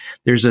day.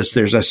 There's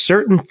a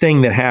certain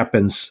thing that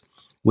happens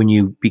when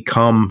you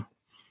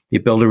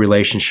build a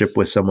relationship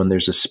with someone.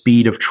 There's a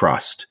speed of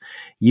trust.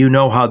 You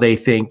know how they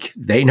think.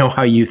 They know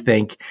how you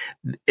think.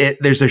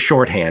 There's a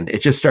shorthand.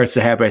 It just starts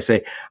to happen. I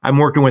say, I'm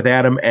working with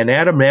Adam, and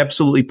Adam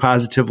absolutely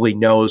positively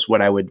knows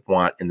what I would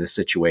want in this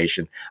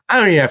situation. I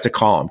don't even have to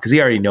call him because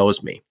he already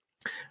knows me.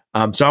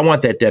 So I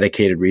want that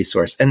dedicated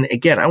resource. And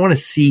again, I want to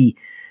see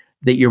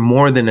that you're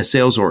more than a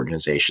sales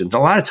organization. A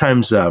lot of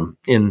times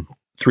in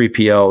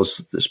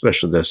 3PLs,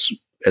 especially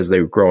as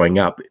they were growing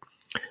up,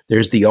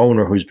 there's the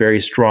owner who's very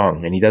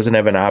strong, and he doesn't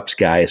have an ops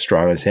guy as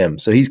strong as him.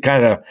 So he's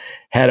kind of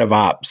head of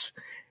ops.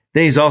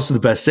 Then he's also the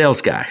best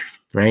sales guy,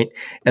 right?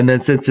 And then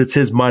since it's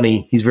his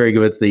money, he's very good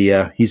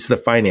with he's the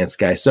finance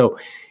guy. So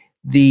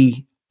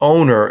the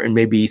owner and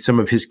maybe some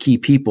of his key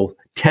people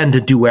tend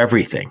to do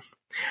everything.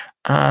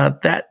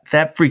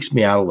 That freaks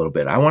me out a little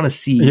bit. I want to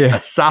see a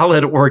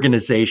solid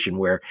organization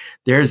where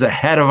there's a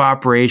head of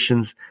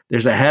operations,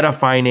 there's a head of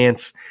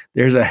finance,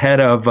 there's a head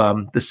of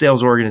the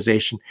sales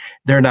organization.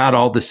 They're not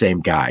all the same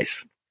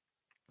guys.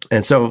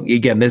 And so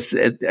again,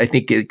 I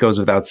think it goes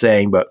without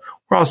saying, but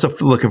we're also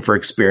looking for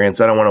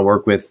experience. I don't want to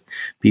work with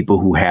people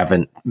who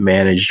haven't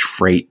managed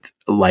freight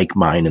like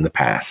mine in the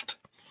past.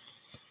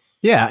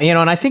 Yeah.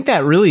 And I think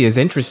that really is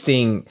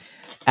interesting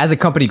as a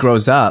company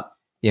grows up.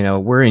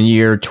 We're in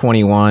year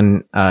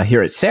 21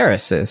 here at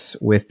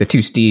Cerasis with the two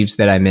Steves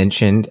that I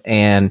mentioned.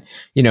 And,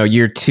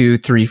 year 2,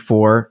 3,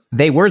 4,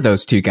 they were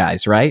those two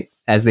guys, right?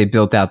 As they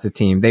built out the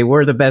team, they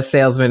were the best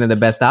salesman and the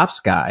best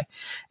ops guy.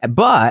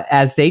 But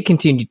as they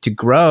continued to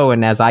grow,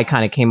 and as I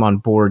kind of came on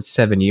board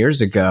 7 years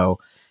ago,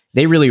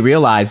 they really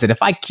realized that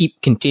if I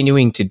keep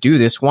continuing to do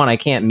this, one, I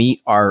can't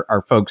meet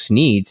our folks'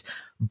 needs.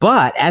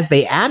 But as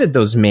they added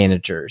those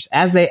managers,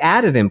 as they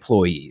added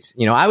employees,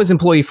 I was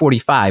employee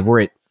 45.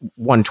 We're at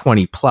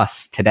 120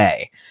 plus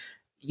today.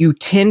 You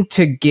tend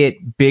to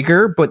get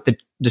bigger, but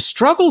the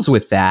struggles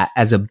with that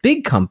as a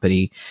big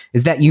company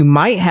is that you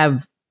might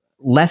have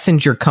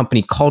lessened your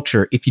company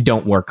culture if you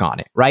don't work on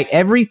it, right?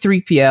 Every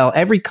 3PL,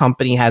 every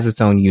company has its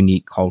own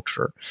unique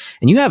culture.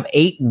 And you have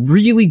 8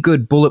 really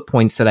good bullet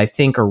points that I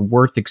think are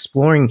worth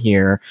exploring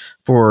here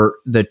for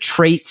the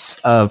traits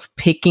of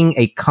picking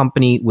a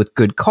company with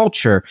good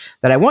culture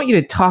that I want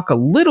you to talk a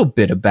little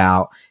bit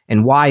about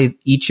and why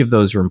each of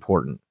those are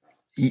important.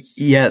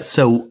 Yeah.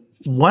 So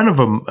one of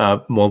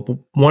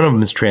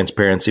them is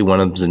transparency. One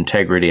of them is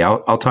integrity.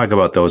 I'll talk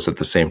about those at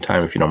the same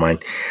time, if you don't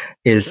mind.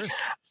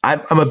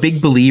 I'm a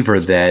big believer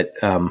that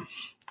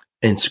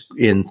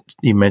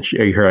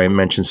you heard I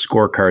mentioned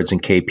scorecards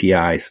and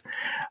KPIs.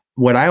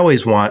 What I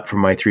always want from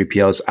my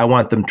 3PLs, I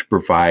want them to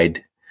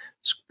provide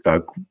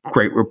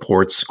great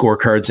reports,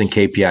 scorecards, and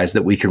KPIs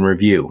that we can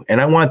review, and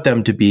I want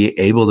them to be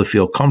able to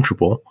feel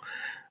comfortable.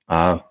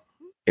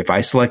 If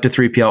I select a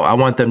 3PL, I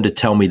want them to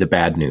tell me the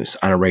bad news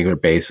on a regular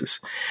basis.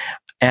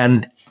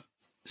 And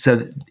so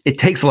it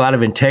takes a lot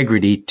of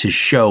integrity to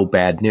show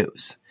bad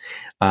news.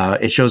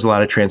 It shows a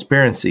lot of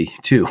transparency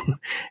too.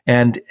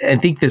 And I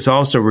think this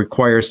also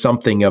requires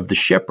something of the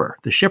shipper.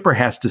 The shipper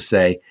has to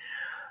say,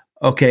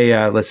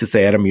 okay, let's just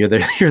say, Adam, you're the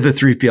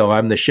 3PL,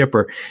 I'm the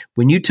shipper.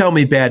 When you tell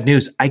me bad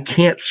news, I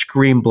can't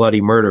scream bloody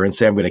murder and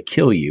say, I'm going to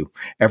kill you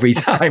every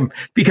time,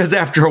 because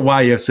after a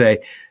while you'll say,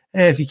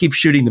 if you keep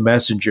shooting the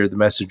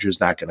messenger's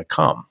not going to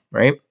come,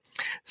 right?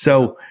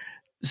 So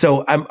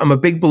I'm a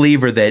big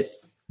believer that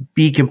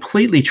be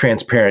completely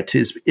transparent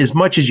to as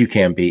much as you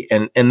can be,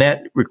 and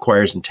that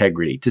requires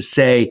integrity. To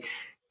say,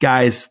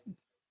 guys,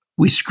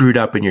 we screwed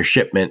up and your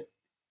shipment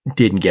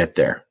didn't get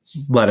there.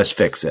 Let us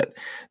fix it.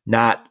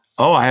 Not,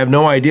 I have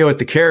no idea what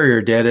the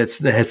carrier did.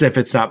 It's as if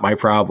it's not my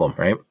problem,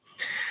 right?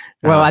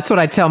 Well, that's what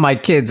I tell my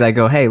kids. I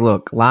go, hey,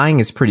 look, lying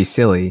is pretty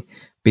silly.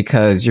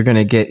 because you're going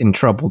to get in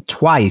trouble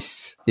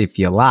twice if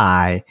you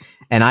lie.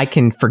 And I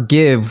can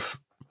forgive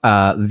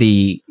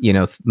the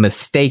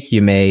mistake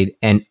you made,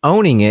 and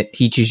owning it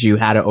teaches you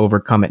how to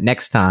overcome it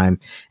next time,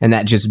 and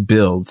that just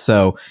builds.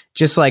 So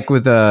just like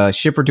with a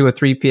shipper to a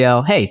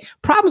 3PL, hey,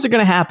 problems are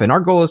going to happen. Our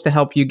goal is to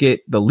help you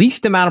get the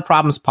least amount of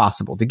problems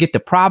possible, to get to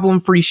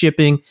problem-free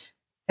shipping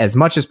as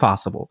much as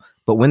possible.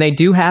 But when they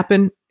do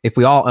happen, if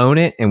we all own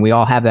it and we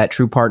all have that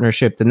true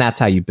partnership, then that's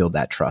how you build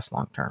that trust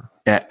long term.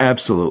 Yeah,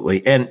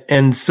 absolutely.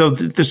 And so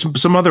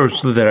there's some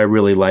others that I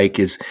really like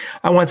is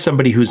I want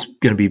somebody who's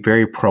going to be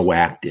very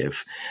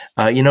proactive.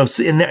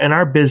 So in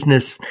our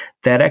business,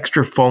 that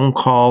extra phone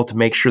call to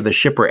make sure the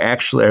shipper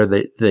actually, or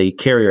the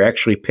carrier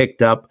actually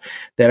picked up,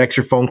 that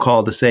extra phone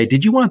call to say,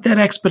 did you want that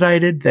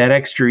expedited? That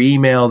extra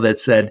email that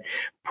said,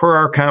 per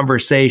our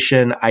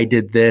conversation, I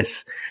did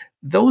this.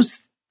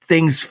 Those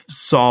things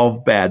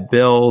solve bad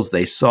bills.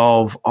 They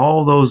solve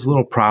all those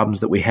little problems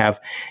that we have.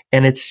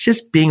 And it's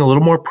just being a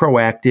little more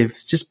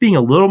proactive, just being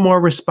a little more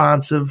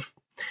responsive.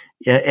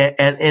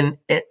 And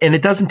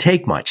it doesn't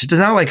take much. It's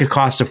not like it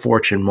costs a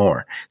fortune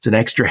more. It's an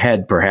extra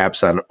head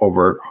perhaps on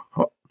over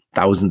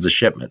thousands of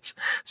shipments.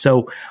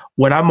 So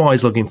what I'm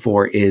always looking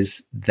for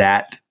is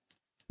that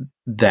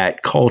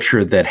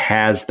culture that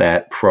has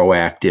that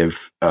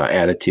proactive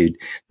attitude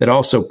that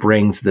also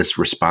brings this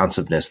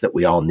responsiveness that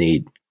we all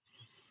need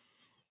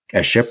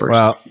as shippers.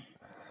 Well,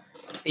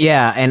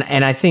 yeah.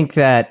 And I think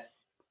that,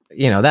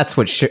 that's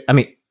what,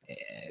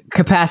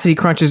 capacity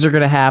crunches are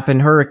going to happen.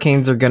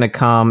 Hurricanes are going to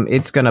come.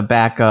 It's going to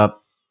back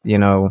up,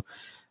 your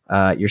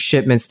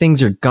shipments.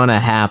 Things are going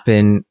to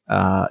happen.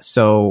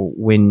 So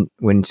when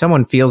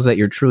someone feels that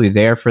you're truly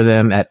there for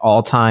them at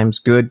all times,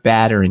 good,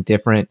 bad, or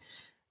indifferent,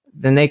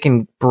 then they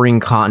can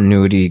bring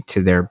continuity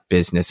to their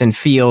business and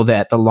feel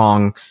that the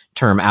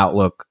long-term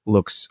outlook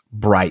looks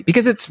bright.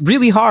 Because it's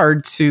really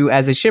hard to,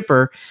 as a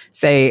shipper,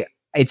 say,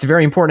 it's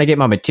very important I get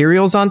my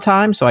materials on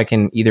time so I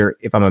can either,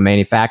 if I'm a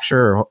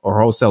manufacturer or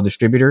wholesale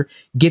distributor,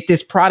 get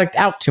this product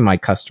out to my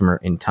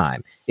customer in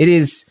time. It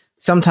is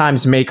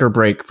sometimes make or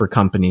break for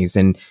companies.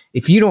 And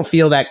if you don't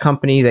feel that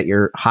company that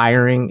you're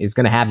hiring is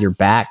going to have your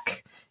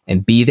back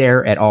and be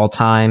there at all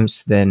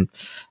times, then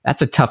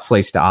that's a tough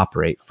place to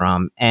operate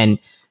from. And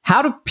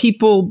how do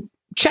people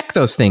check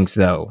those things,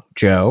 though,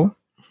 Joe?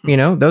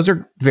 Those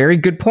are very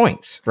good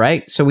points,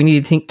 right? So we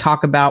need to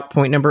talk about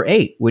point number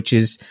 8, which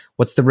is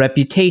what's the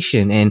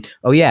reputation? And,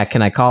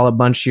 can I call a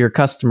bunch of your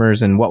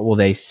customers and what will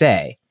they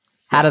say?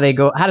 How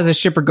does a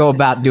shipper go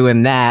about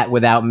doing that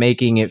without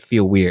making it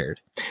feel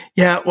weird?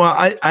 Yeah, well,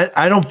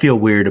 I don't feel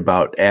weird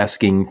about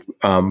asking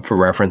for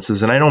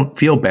references, and I don't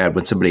feel bad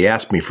when somebody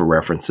asks me for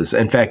references.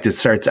 In fact,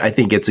 I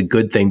think it's a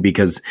good thing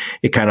because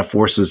it kind of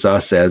forces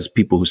us as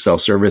people who sell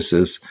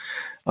services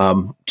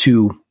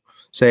to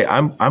say,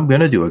 I'm going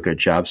to do a good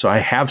job. So I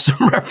have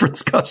some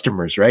reference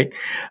customers, right?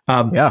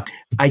 Yeah.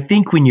 I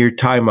think when you're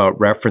talking about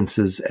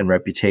references and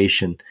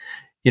reputation,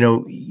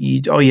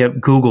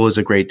 Google is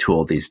a great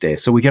tool these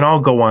days. So we can all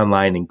go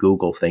online and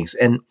Google things.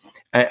 And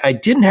I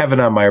didn't have it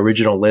on my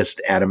original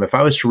list, Adam. If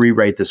I was to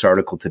rewrite this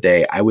article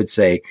today, I would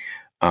say,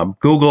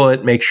 Google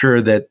it, make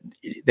sure that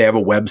they have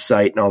a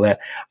website and all that.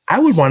 I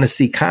would want to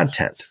see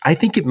content. I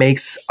think it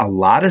makes a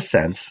lot of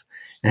sense.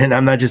 And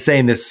I'm not just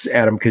saying this,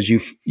 Adam, because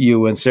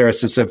you and Sarah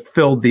have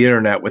filled the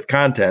internet with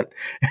content,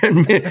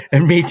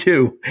 and me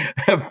too.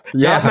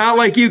 Not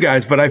like you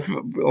guys, but a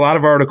lot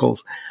of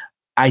articles.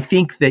 I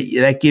think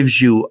that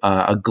gives you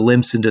a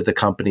glimpse into the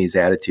company's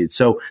attitude.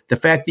 So the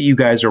fact that you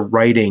guys are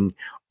writing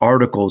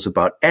articles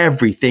about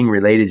everything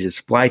related to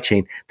supply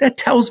chain, that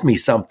tells me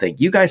something.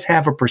 You guys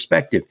have a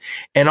perspective.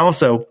 And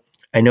also,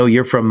 I know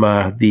you're from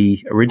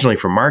originally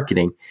from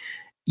marketing.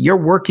 You're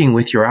working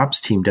with your ops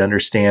team to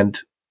understand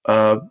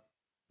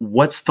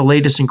what's the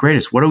latest and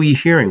greatest. What are we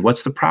hearing?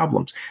 What's the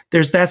problems?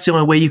 That's the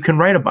only way you can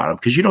write about them,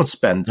 because you don't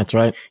spend. That's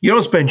right. You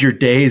don't spend your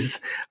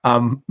days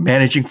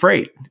managing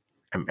freight.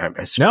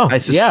 I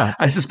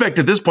suspect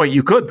at this point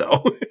you could,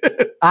 though.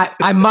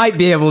 I might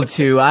be able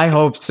to. I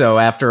hope so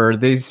after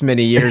these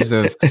many years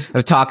of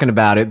talking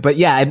about it. But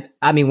yeah,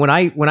 I mean, when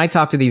I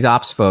talk to these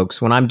ops folks,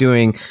 when I'm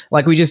doing,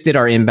 like we just did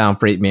our inbound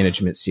freight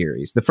management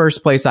series, the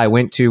first place I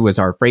went to was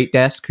our freight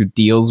desk, who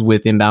deals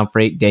with inbound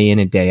freight day in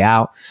and day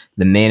out,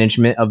 the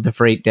management of the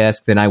freight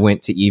desk. Then I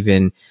went to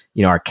even,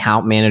 our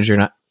account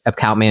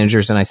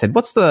managers, and I said,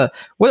 what are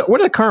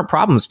the current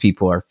problems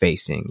people are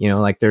facing?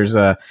 Like there's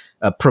a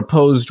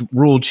proposed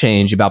rule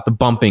change about the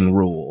bumping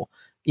rule,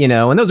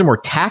 and those are more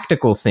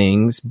tactical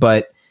things,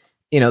 but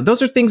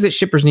those are things that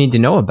shippers need to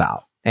know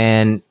about.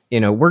 And,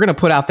 we're going to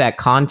put out that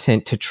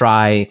content to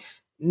try,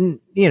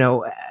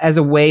 as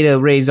a way to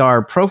raise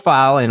our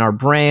profile and our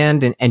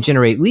brand and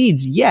generate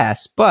leads.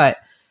 Yes. But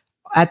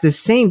at the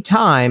same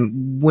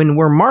time, when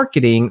we're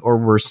marketing or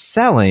we're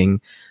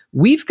selling,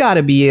 we've got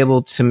to be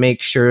able to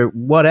make sure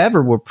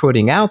whatever we're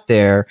putting out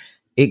there,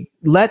 it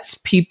lets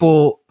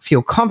people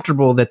feel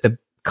comfortable that the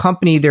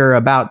company they're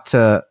about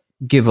to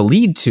give a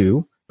lead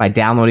to by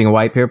downloading a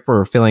white paper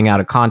or filling out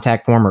a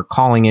contact form or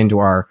calling into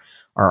our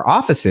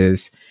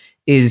offices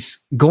is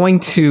going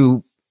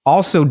to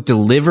also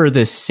deliver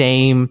the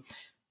same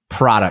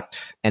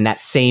product and that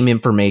same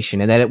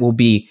information, and that it will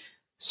be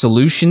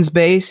solutions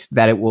based,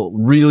 that it will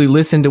really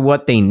listen to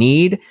what they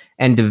need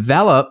and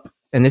develop.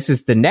 And this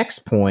is the next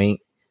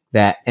point,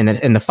 that,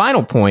 and the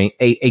final point,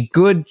 a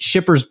good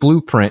shipper's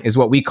blueprint is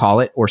what we call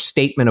it, or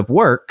statement of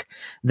work,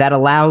 that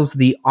allows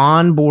the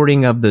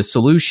onboarding of the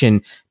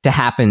solution to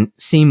happen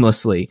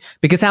seamlessly.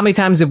 Because how many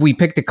times have we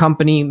picked a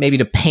company maybe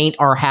to paint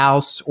our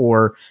house,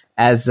 or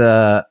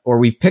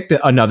we've picked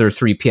another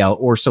 3PL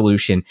or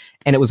solution,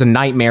 and it was a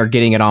nightmare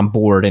getting it on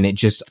board, and it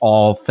just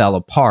all fell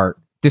apart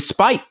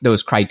despite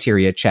those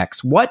criteria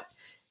checks? What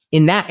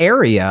in that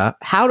area,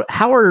 how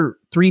are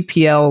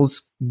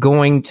 3PLs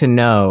going to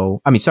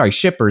know,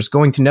 shippers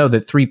going to know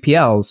that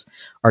 3PLs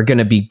are going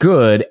to be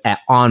good at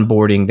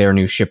onboarding their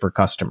new shipper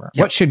customer?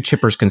 Yep. What should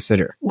shippers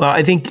consider? Well,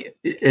 I think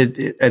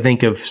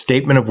of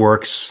statement of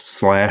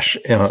works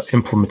 /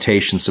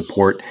 implementation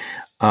support.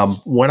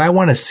 What I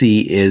want to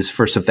see is,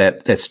 first of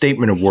that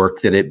statement of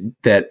work,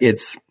 that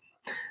it's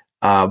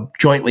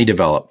jointly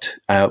developed.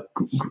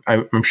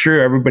 I'm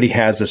sure everybody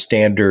has a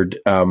standard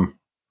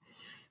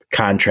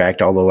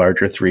contract. All the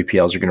larger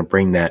 3PLs are going to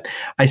bring that.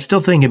 I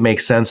still think it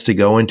makes sense to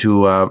go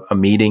into a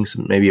meeting,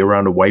 maybe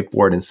around a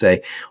whiteboard, and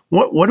say,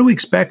 what do we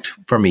expect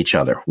from each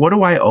other? What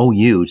do I owe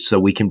you so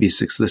we can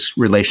this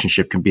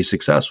relationship can be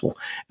successful?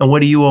 And what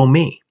do you owe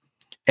me?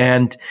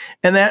 And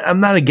that, I'm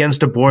not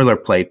against a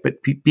boilerplate,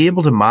 but be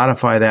able to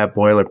modify that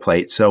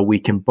boilerplate so we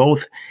can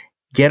both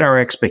get our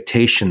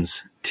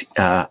expectations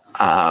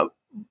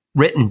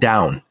written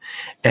down.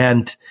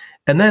 And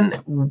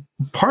then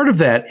part of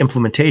that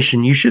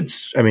implementation,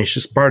 it's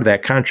just part of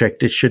that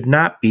contract. It should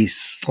not be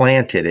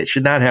slanted. It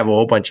should not have a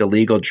whole bunch of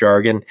legal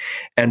jargon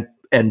and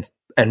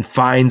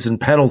fines and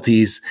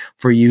penalties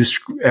for you.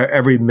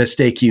 Every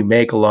mistake you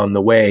make along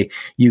the way,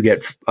 you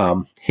get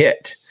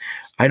hit.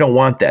 I don't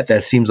want that.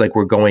 That seems like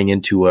we're going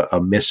into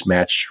a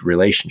mismatched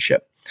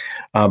relationship.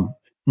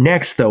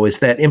 Next, though, is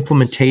that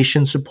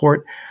implementation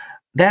support.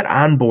 That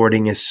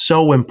onboarding is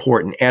so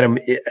important. Adam,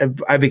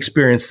 I've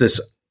experienced this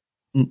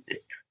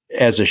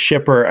as a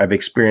shipper. I've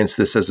experienced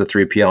this as a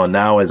 3PL. And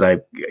now as I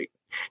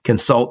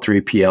consult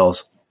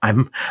 3PLs,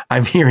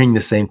 I'm hearing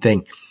the same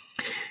thing.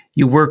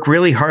 You work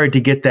really hard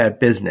to get that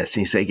business.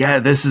 And you say, yeah,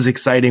 this is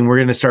exciting. We're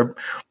going to start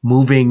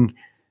moving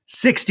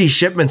 60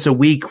 shipments a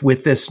week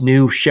with this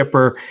new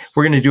shipper.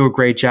 We're going to do a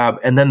great job.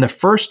 And then the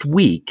first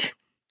week,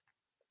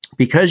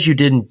 because you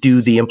didn't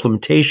do the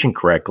implementation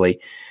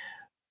correctly,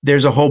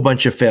 there's a whole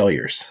bunch of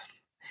failures.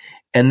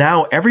 And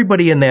now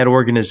everybody in that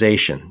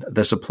organization,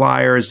 the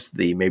suppliers,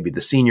 maybe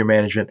the senior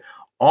management,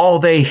 all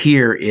they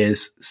hear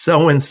is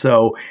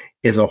so-and-so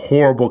is a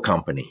horrible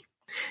company.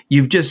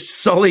 You've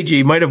just sullied you.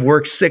 You might have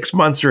worked 6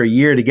 months or a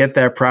year to get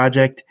that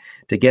project,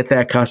 to get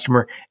that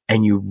customer,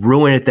 and you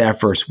ruin it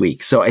that first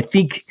week. So I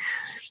think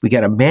we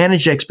got to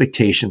manage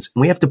expectations,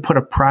 and we have to put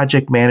a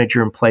project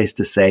manager in place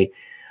to say,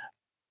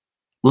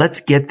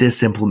 let's get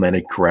this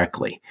implemented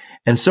correctly.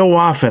 And so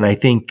often I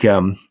think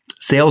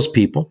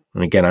salespeople,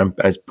 and again,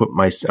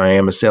 I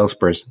am a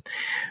salesperson.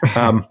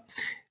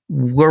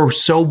 We're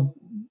so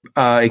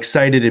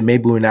excited, and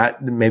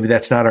maybe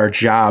that's not our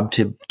job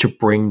to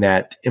bring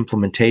that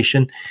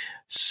implementation.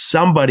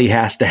 Somebody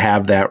has to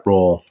have that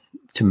role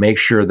to make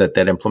sure that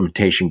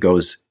implementation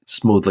goes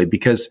smoothly,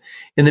 because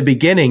in the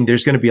beginning,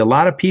 there's going to be a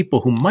lot of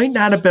people who might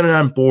not have been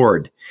on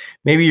board.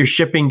 Maybe your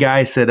shipping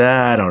guy said,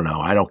 I don't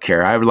know. I don't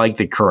care. I like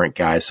the current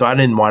guy, so I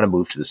didn't want to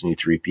move to this new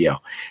 3PL.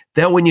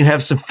 Then when you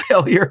have some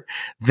failure,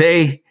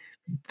 they're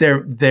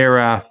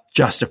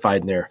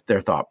justified in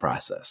their thought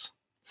process.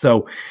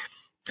 So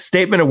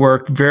statement of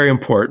work, very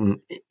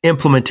important.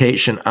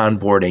 Implementation,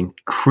 onboarding,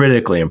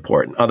 critically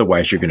important.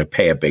 Otherwise, you're going to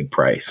pay a big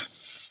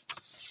price.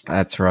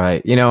 That's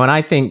right. And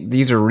I think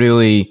these are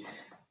really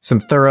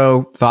some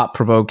thorough,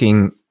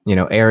 thought-provoking,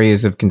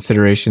 areas of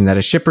consideration that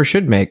a shipper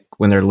should make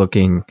when they're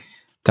looking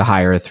to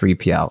hire a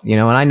 3PL.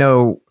 And I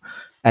know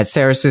at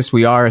Ceresys,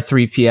 we are a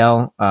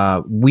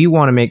 3PL. We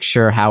want to make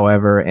sure,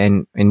 however,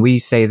 and we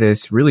say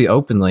this really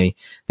openly,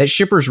 that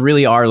shippers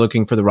really are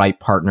looking for the right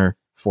partner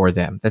for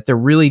them, that they're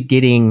really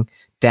getting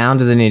down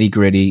to the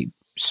nitty-gritty,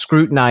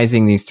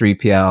 scrutinizing these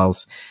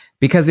 3PLs,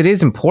 because it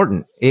is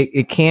important.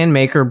 It can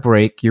make or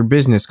break your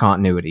business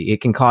continuity.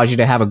 It can cause you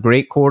to have a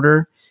great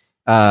quarter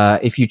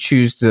if you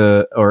choose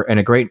and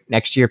a great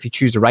next year if you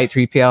choose the right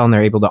 3PL and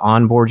they're able to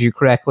onboard you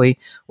correctly,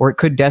 or it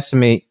could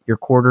decimate your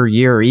quarter,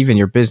 year, or even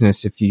your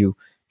business if you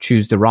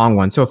choose the wrong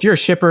one. So if you're a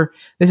shipper,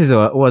 this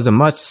was a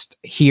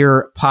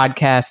must-hear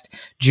podcast.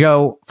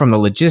 Joe from the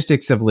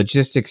logistics of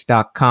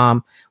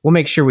logistics.com. We'll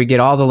make sure we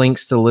get all the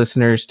links to the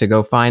listeners to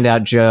go find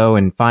out Joe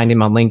and find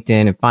him on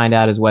LinkedIn and find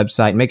out his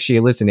website. Make sure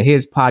you listen to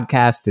his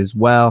podcast as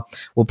well.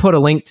 We'll put a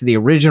link to the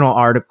original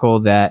article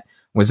that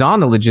was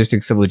on the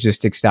logistics of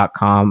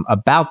logistics.com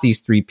about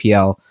these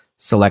 3PL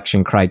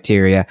selection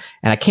criteria.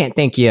 And I can't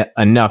thank you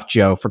enough,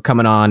 Joe, for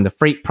coming on the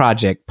Freight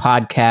Project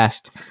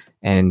podcast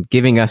and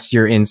giving us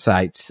your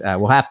insights.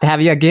 We'll have to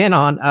have you again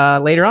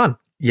on later on.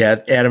 Yeah,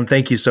 Adam,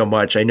 thank you so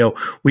much. I know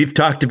we've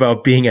talked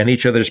about being on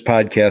each other's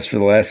podcast for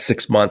the last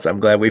 6 months. I'm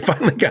glad we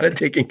finally got it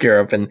taken care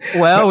of. And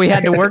well, we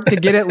had to work to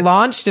get it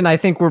launched, and I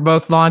think we're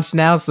both launched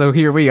now. So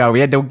here we are. We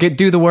had to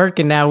do the work,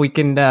 and now we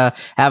can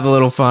have a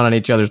little fun on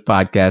each other's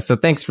podcast. So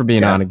thanks for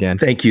being on again.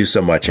 Thank you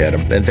so much, Adam.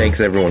 And thanks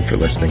everyone for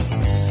listening.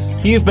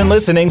 You've been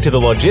listening to the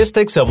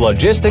Logistics of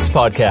Logistics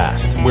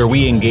podcast, where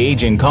we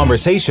engage in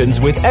conversations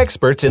with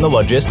experts in the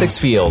logistics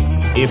field.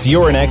 If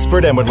you're an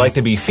expert and would like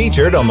to be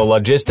featured on the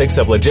Logistics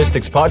of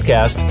Logistics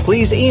podcast,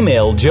 please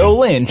email Joe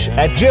Lynch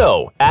at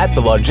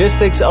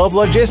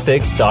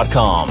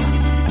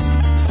joe@thelogisticsoflogistics.com.